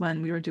wens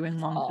when we were doing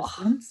long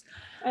distance.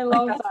 I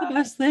love that's that. the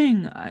best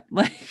thing.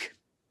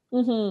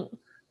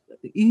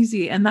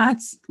 Easy. And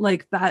that's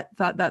like that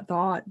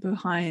thought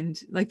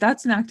behind, like,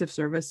 that's an act of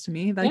service to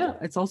me. Like,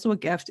 it's also a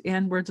gift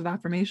and words of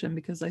affirmation,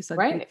 because I said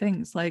great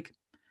things. Like,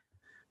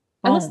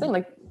 and this thing,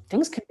 like,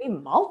 things can be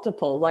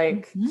multiple,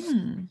 like,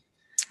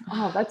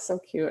 oh, that's so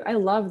cute. I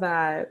love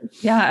that.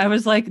 Yeah, I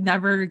was like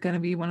never gonna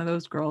be one of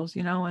those girls,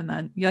 you know, and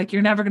then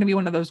you're never gonna be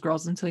one of those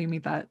girls until you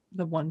meet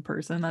the one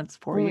person that's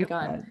for you. Oh my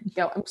God.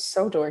 Yo, I'm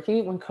so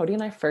dorky. When Cody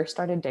and I first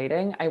started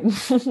dating, I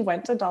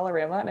went to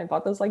Dollarama and I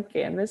bought those like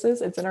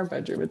canvases. It's in our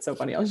bedroom. It's so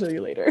funny. I'll show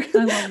you later.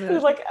 I love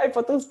it. Like, I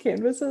put those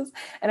canvases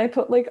and I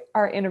put like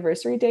our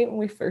anniversary date when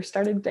we first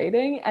started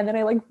dating, and then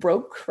I like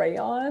broke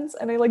crayons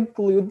and I like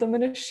glued them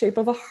in a shape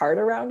of a heart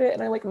around it,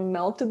 and I like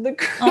melted the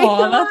crayon.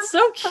 Oh, that's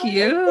so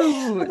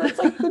cute. That's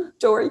like the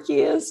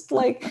dorkiest,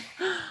 like,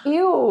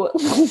 ew.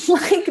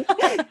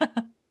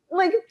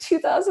 like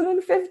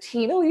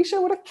 2015, Alicia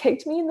would have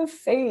kicked me in the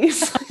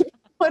face.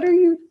 What are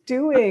you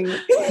doing?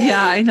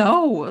 Yeah, I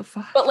know.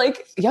 But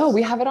like, yo,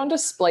 we have it on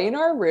display in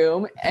our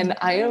room, and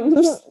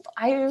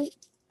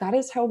that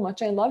is how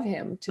much I love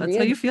him. That's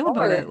how you feel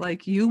about it.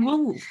 Like,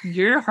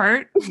 your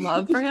heart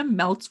love for him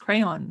melts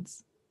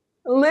crayons.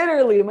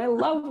 Literally, my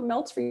love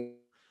melts for you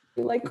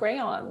like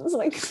crayons.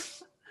 Like,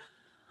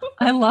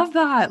 I love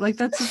that. Like,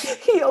 that's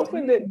he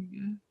opened it.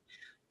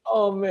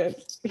 Oh man,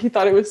 he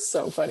thought it was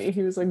so funny.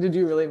 He was like, "Did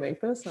you really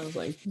make this?" And I was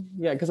like,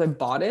 "Yeah, because I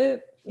bought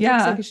it." It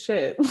looks like a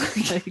shit.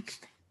 Like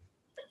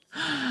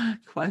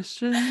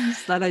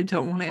questions that I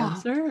don't want to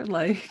answer.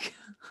 Like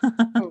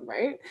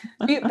right.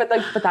 But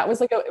that was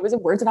like it was a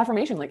words of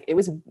affirmation. Like it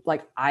was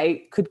like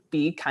I could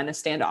be kind of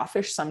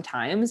standoffish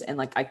sometimes and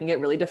like I can get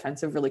really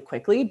defensive really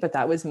quickly, but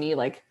that was me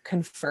like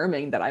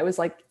confirming that I was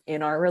like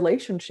in our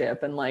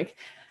relationship and like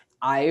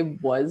I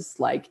was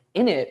like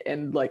in it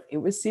and like it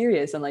was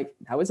serious and like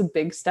that was a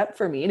big step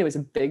for me and it was a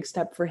big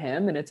step for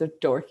him and it's a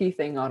dorky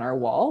thing on our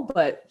wall,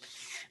 but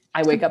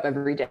I wake up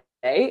every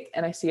day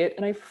and I see it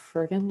and I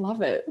friggin'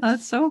 love it.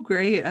 That's so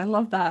great. I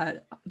love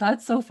that.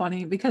 That's so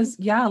funny because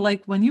yeah,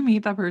 like when you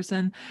meet that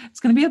person,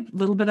 it's going to be a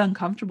little bit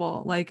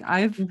uncomfortable. Like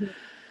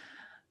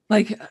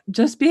like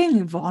just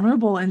being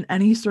vulnerable in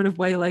any sort of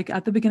way. Like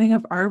at the beginning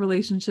of our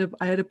relationship,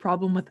 I had a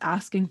problem with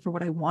asking for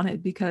what I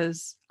wanted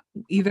because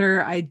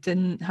either I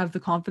didn't have the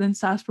confidence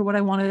to ask for what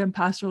I wanted in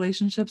past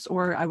relationships,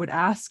 or I would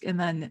ask and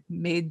then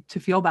made to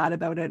feel bad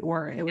about it,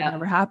 or it would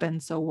never happen.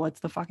 So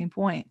what's the fucking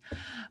point?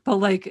 But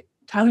like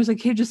Tyler's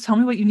like, hey, just tell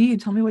me what you need.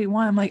 Tell me what you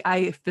want. I'm like,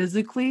 I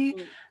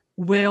physically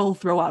will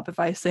throw up if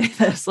I say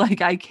this.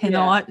 Like I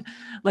cannot,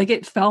 like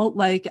it felt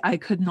like I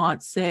could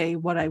not say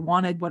what I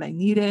wanted, what I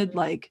needed,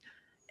 like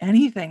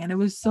anything. And it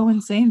was so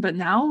insane. But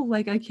now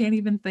like I can't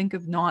even think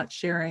of not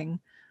sharing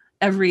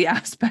every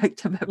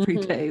aspect of every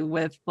day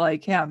with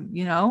like him,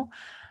 you know?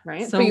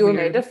 Right. So but you were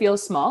made to feel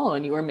small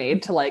and you were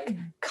made to like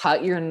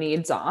cut your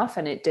needs off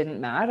and it didn't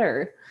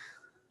matter.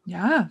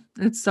 Yeah,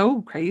 it's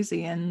so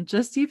crazy. And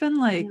just even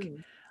like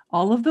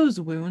all of those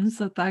wounds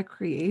that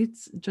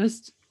creates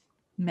just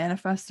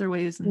manifest their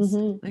ways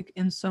in like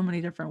in so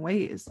many different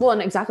ways. Well,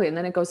 and exactly. And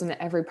then it goes into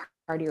every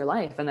part of your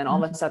life. And then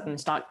all of a sudden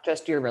it's not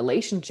just your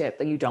relationship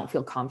that you don't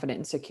feel confident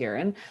and secure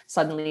in.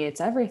 Suddenly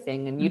it's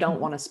everything. And you don't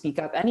want to speak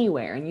up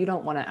anywhere and you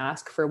don't want to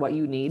ask for what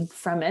you need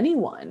from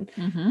anyone.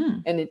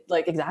 And it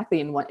like,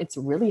 exactly. And what it's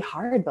really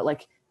hard, but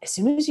like, as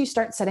soon as you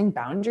start setting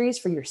boundaries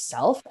for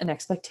yourself and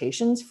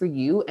expectations for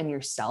you and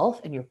yourself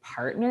and your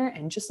partner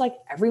and just like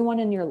everyone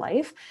in your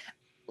life,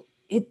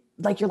 it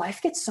like your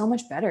life gets so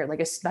much better. Like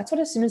that's what,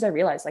 as soon as I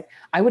realized, like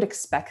I would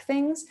expect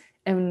things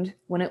and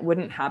when it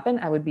wouldn't happen,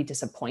 I would be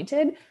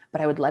disappointed,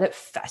 but I would let it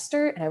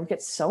fester and I would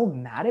get so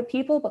mad at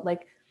people. But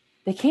like,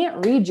 they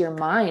can't read your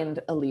mind,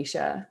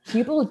 Alicia.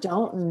 People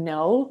don't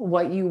know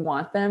what you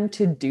want them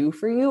to do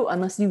for you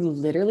unless you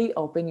literally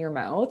open your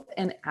mouth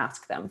and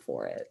ask them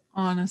for it.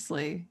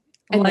 Honestly.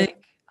 And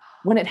like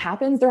when it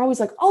happens, they're always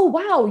like, oh,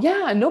 wow,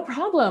 yeah, no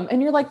problem.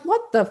 And you're like,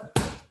 what the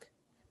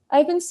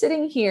I've been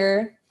sitting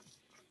here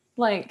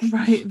like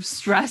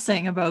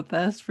stressing about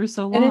this for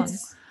so long.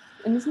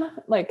 And it's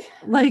not like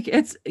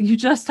it's, you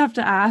just have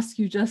to ask,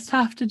 you just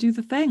have to do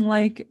the thing.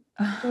 Like,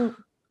 and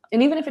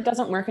even if it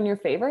doesn't work in your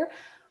favor,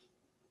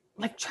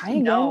 like try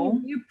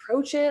again, you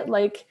approach it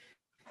like,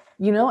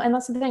 you know, and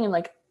that's the thing. And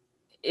like,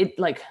 it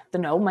like the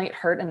no might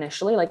hurt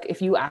initially. Like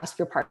if you ask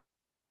your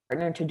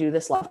partner to do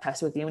this love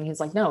test with you and he's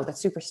like, no, that's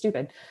super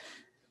stupid.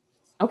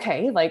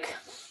 Okay. Like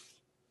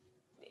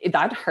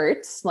that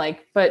hurts,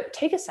 like, but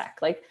take a sec,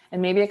 like,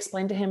 and maybe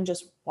explain to him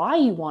just why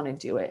you want to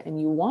do it.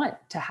 And you want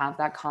to have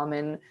that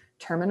common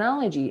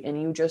terminology and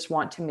you just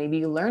want to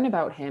maybe learn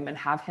about him and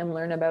have him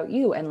learn about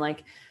you. And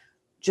like,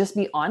 just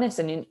be honest.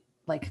 And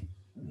like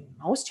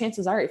most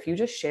chances are if you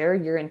just share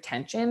your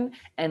intention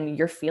and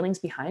your feelings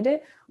behind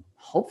it,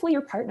 hopefully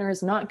your partner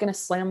is not going to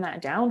slam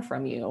that down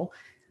from you.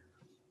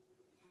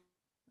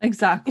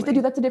 Exactly. If they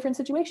do, that's a different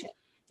situation.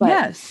 But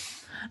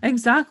yes,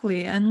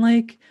 exactly. And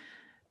like,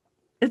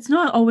 it's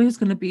not always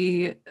going to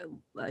be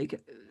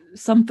like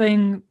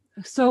something.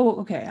 So,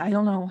 okay, I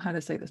don't know how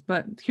to say this,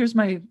 but here's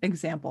my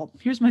example.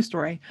 Here's my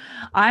story.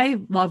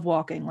 I love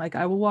walking. Like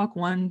I will walk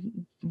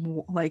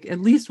like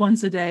at least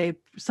once a day,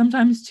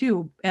 sometimes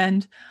two.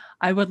 And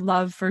I would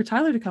love for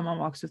Tyler to come on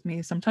walks with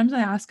me. Sometimes I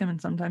ask him and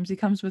sometimes he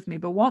comes with me,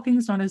 but walking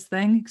is not his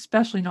thing,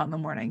 especially not in the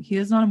morning. He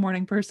is not a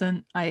morning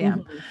person. I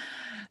am.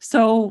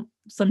 So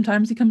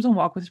sometimes he comes on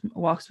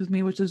walks with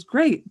me, which is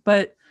great.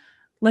 But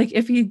like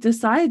if he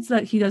decides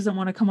that he doesn't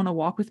want to come on a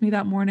walk with me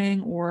that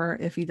morning, or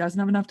if he doesn't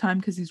have enough time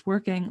because he's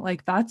working,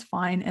 like that's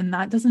fine. And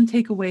that doesn't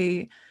take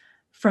away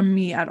from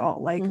me at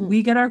all. Like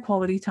we get our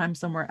quality time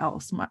somewhere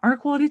else. Our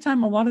quality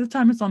time, a lot of the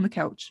time it's on the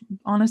couch,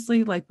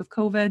 honestly, like with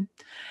COVID.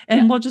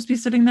 And we'll just be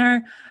sitting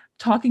there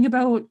talking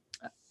about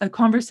a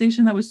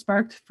conversation that was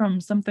sparked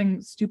from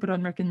something stupid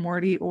on Rick and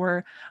Morty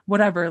or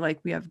whatever. Like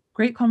we have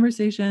great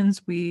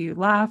conversations, we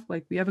laugh,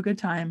 like we have a good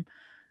time.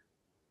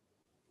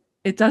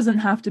 It doesn't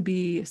have to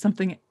be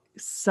something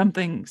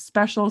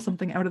special,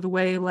 something out of the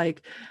way.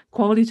 Like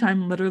quality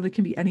time literally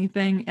can be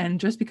anything. And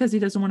just because he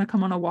doesn't want to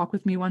come on a walk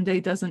with me one day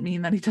doesn't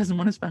mean that he doesn't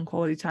want to spend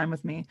quality time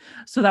with me.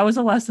 So that was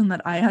a lesson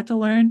that I had to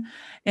learn.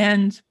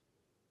 And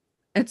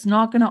it's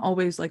not going to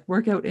always like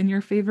work out in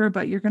your favor,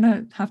 but you're going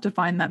to have to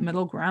find that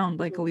middle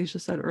ground. Like Alicia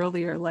said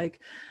earlier, like,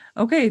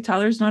 okay,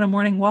 Tyler's not a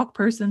morning walk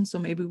person, so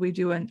maybe we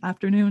do an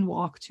afternoon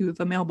walk to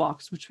the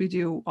mailbox, which we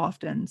do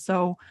often.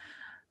 So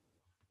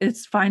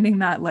it's finding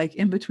that like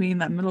in between,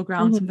 that middle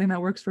ground, something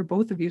that works for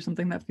both of you,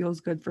 something that feels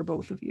good for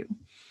both of you.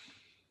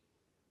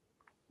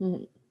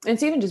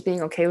 It's even just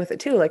being okay with it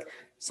too. Like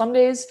some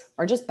days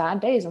are just bad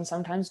days and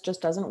sometimes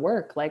just doesn't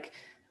work. Like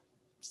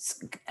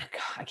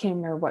I can't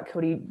remember what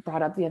Cody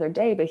brought up the other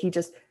day, but he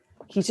just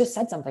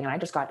said something and I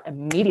just got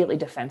immediately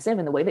defensive.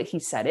 And the way that he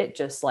said it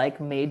just like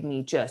made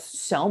me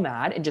just so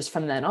mad. And just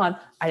from then on,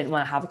 I didn't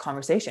want to have a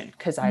conversation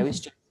because I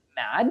was just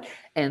mad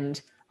and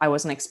I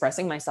wasn't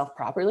expressing myself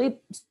properly.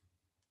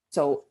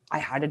 So I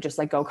had to just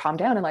like go calm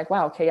down and like,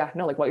 wow, okay, yeah,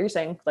 no, like what you're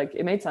saying, like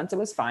it made sense. It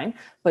was fine.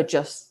 But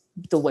just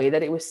the way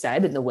that it was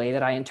said and the way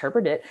that I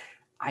interpret it,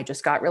 I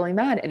just got really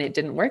mad and it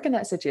didn't work in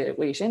that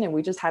situation. And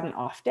we just had an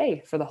off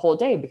day for the whole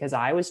day because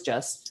I was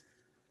just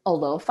a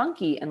little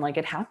funky and like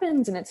it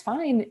happens and it's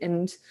fine.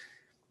 And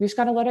we just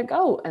got to let it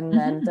go. And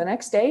then the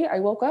next day I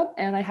woke up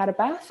and I had a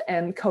bath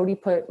and Cody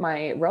put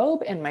my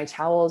robe and my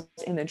towels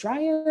in the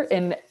dryer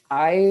and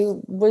I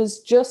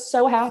was just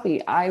so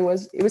happy. It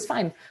was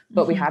fine,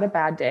 but we had a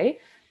bad day.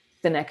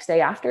 The next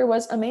day after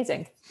was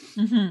amazing.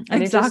 And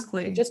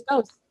exactly. It just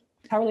goes.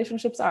 How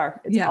relationships are.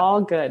 It's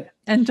all good.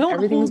 And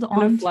don't hold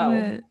on to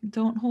it.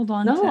 Don't hold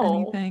on to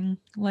anything.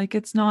 Like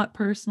it's not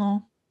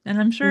personal. And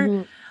I'm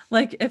sure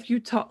like if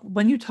you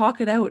when you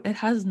talk it out, it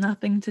has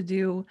nothing to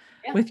do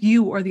with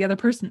you or the other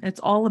person. It's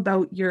all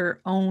about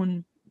your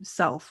own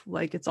self.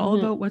 Like it's all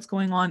about what's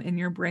going on in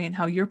your brain,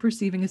 how you're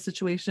perceiving a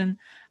situation,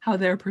 how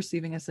they're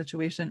perceiving a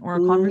situation or a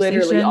conversation.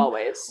 Literally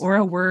always. Or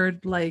a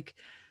word. Like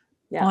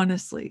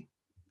honestly,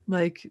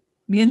 like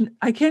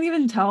I can't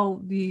even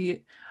tell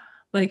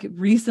like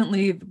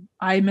recently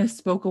I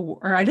misspoke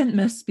I didn't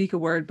misspeak a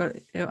word, but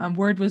a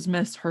word was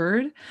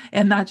misheard.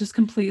 And that just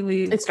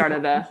completely it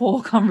started a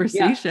whole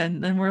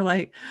conversation. And we're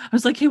like, I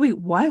was like, hey, wait,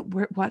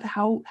 what,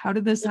 how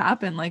did this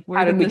happen? Like,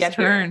 where did this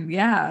turn?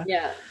 Here?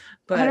 Yeah.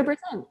 But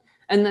 100%.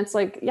 And that's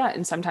like,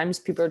 and sometimes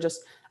people are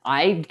just,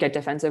 I get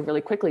defensive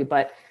really quickly,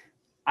 but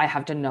I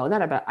have to know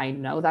that I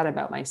know that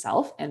about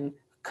myself and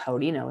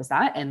Cody knows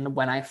that. And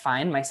when I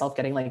find myself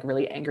getting like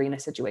really angry in a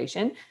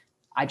situation,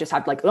 I just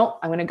have to like, oh,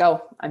 I'm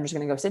just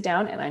going to go sit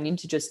down and I need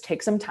to just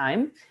take some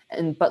time.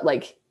 But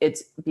like,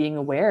 it's being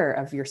aware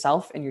of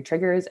yourself and your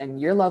triggers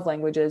and your love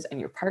languages and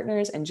your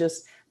partners and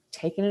just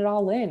taking it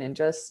all in. And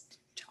just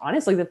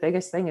honestly, the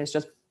biggest thing is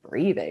just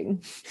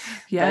breathing.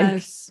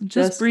 Yes. Like,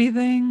 just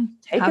breathing,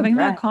 having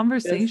that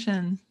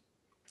conversation.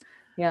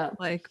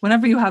 Like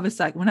whenever you have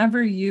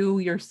whenever you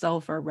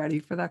yourself are ready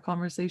for that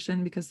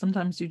conversation, because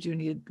sometimes you do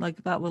need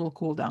like that little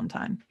cool down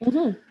time.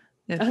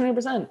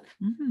 100%.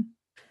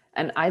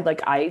 And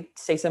I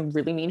say some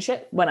really mean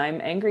shit when I'm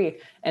angry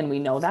and we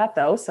know that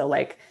though. So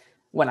like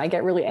when I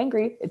get really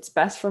angry, it's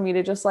best for me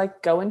to just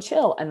like go and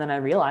chill. And then I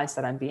realize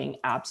that I'm being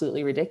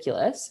absolutely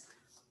ridiculous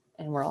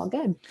and we're all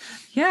good.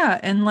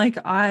 Yeah. And like,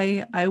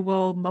 I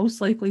will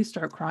most likely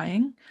start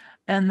crying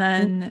and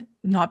then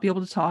not be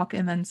able to talk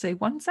and then say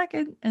 1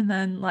 second. And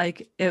then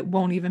like, it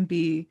won't even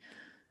be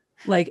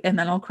like, and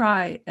then I'll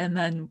cry and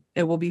then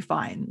it will be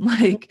fine.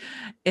 Like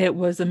it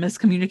was a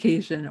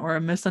miscommunication or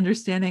a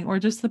misunderstanding or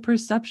just the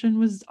perception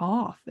was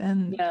off.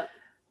 And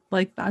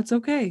like, that's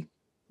okay.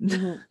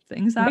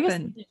 Things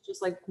happen.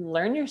 Just like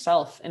learn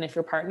yourself. And if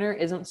your partner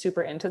isn't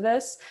super into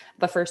this,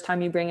 the first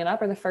time you bring it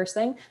up or the first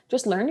thing,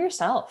 just learn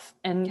yourself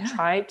and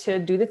try to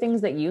do the things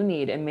that you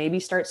need and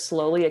maybe start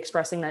slowly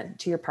expressing that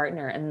to your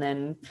partner. And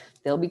then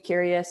they'll be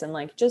curious and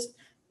like, just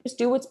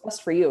do what's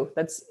best for you.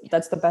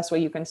 That's the best way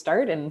you can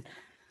start. And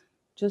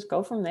just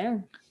go from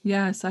there.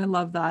 Yes, I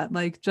love that.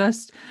 Like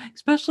just,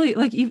 especially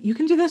like you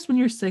can do this when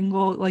you're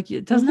single. Like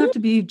it doesn't have to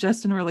be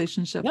just in a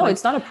relationship. No, like,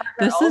 it's not a partner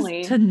this only.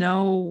 Is to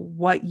know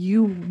what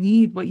you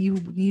need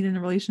in a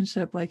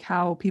relationship, like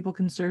how people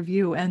can serve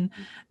you. And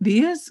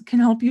these can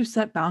help you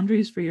set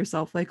boundaries for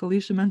yourself. Like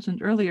Alicia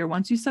mentioned earlier,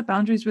 once you set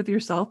boundaries with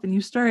yourself and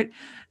you start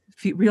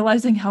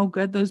realizing how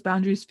good those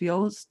boundaries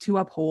feels to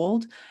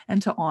uphold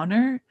and to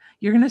honor,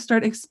 you're going to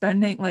start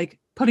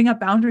putting up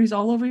boundaries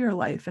all over your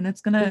life. And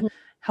it's going to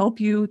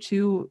help you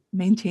to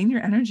maintain your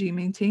energy,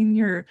 maintain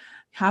your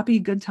happy,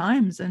 good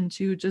times, and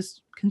to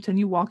just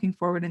continue walking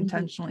forward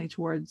intentionally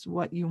towards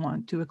what you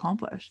want to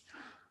accomplish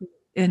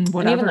in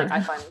whatever. And even like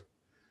I find,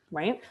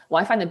 right?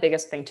 Well, I find the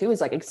biggest thing too is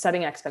like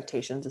setting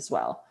expectations as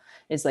well.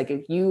 Is like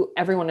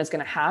everyone is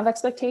going to have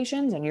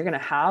expectations and you're going to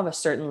have a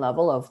certain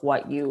level of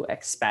what you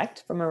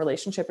expect from a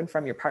relationship and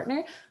from your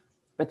partner.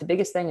 But the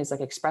biggest thing is like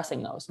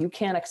expressing those. You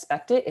can't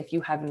expect it if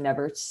you have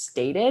never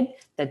stated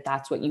that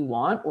that's what you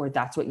want or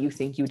that's what you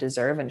think you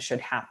deserve and should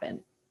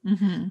happen.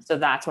 So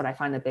that's what I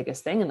find the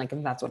biggest thing. And like,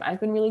 and that's what I've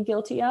been really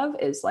guilty of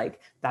is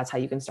like, that's how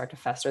you can start to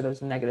fester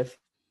those negative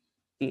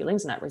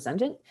feelings and that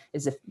resentment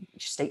is if you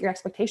state your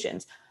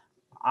expectations.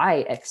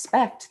 I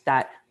expect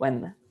that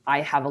when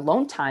I have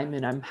alone time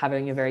and I'm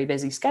having a very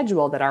busy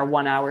schedule, that our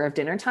 1 hour of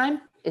dinner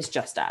time is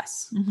just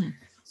us.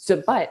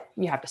 So, but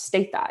you have to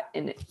state that.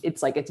 And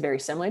it's like, it's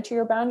very similar to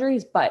your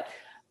boundaries, but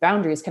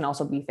boundaries can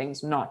also be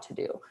things not to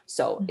do.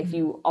 So if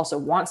you also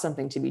want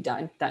something to be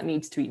done, that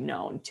needs to be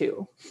known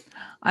too.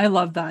 I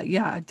love that.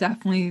 Yeah,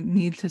 definitely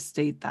need to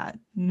state that.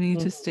 Need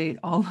to state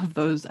all of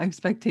those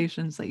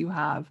expectations that you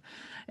have.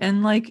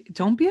 And like,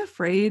 don't be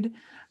afraid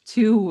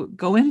to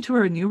go into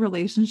a new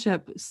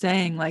relationship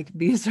saying like,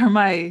 this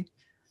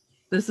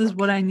is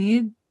what I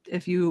need.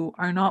 If you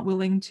are not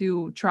willing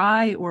to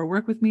try or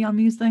work with me on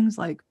these things,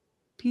 like,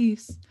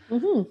 peace.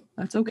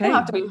 That's okay. You don't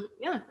have to be,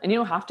 and you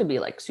don't have to be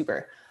like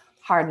super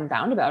hard and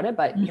bound about it,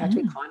 but you have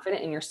to be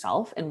confident in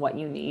yourself and what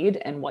you need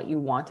and what you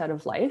want out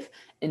of life,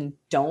 and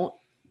don't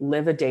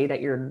live a day that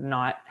you're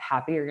not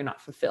happy or you're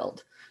not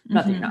fulfilled.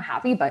 Not that you're not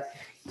happy, but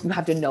you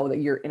have to know that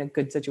you're in a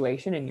good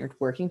situation and you're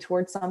working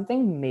towards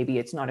something. Maybe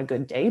it's not a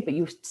good day, but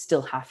you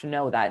still have to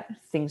know that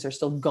things are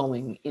still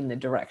going in the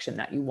direction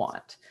that you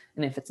want.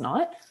 And if it's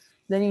not,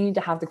 then you need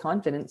to have the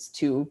confidence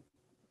to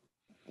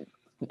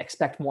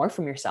expect more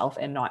from yourself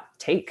and not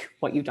take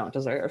what you don't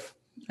deserve.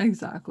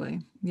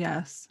 Exactly.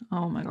 Yes.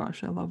 Oh my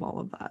gosh, I love all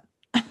of that.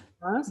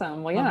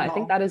 Awesome. Well, yeah, I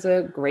think that is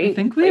a great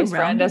place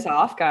to end us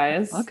off,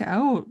 guys. Look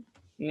out.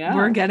 Yeah.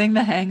 We're getting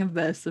the hang of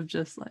this, of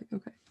just like,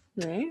 okay.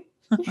 Right.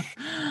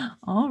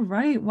 All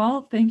right.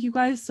 Well, thank you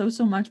guys so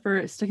much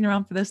for sticking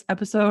around for this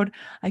episode.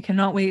 I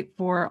cannot wait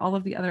for all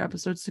of the other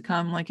episodes to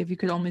come. Like, if you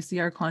could only see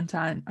our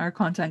content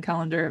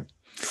calendar,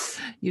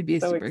 you'd be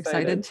super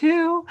excited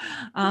too.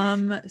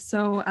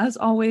 So as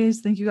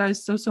always, thank you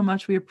guys so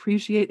much. We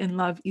appreciate and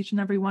love each and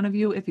every one of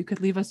you. If you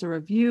could leave us a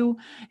review,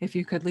 if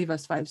you could leave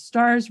us 5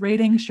 stars,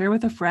 rating, share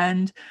with a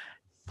friend,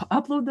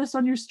 upload this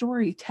on your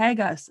story, tag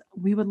us.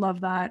 We would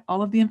love that.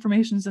 All of the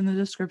information is in the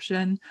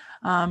description.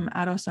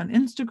 Add us on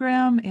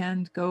Instagram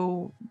and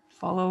go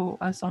follow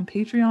us on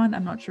Patreon.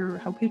 I'm not sure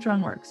how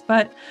Patreon works,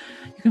 but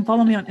you can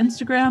follow me on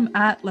Instagram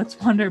at Let's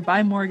Wander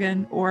by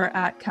Morgan or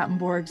at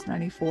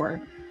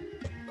CaptainBorgs94.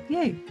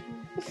 Yay.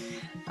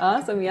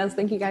 Awesome. Yes.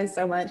 Thank you guys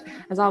so much.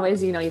 As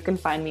always, you can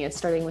find me at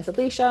Starting with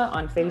Alicia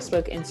on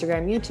Facebook,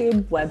 Instagram,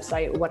 YouTube,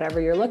 website, whatever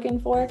you're looking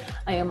for.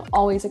 I am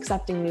always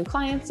accepting new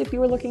clients if you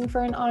were looking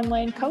for an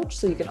online coach.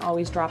 So you can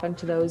always drop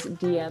into those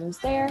DMs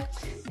there.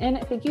 And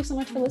thank you so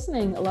much for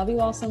listening. I love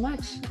you all so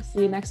much.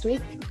 See you next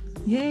week.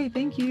 Yay.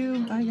 Thank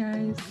you. Bye,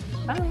 guys.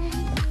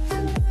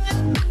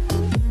 Bye.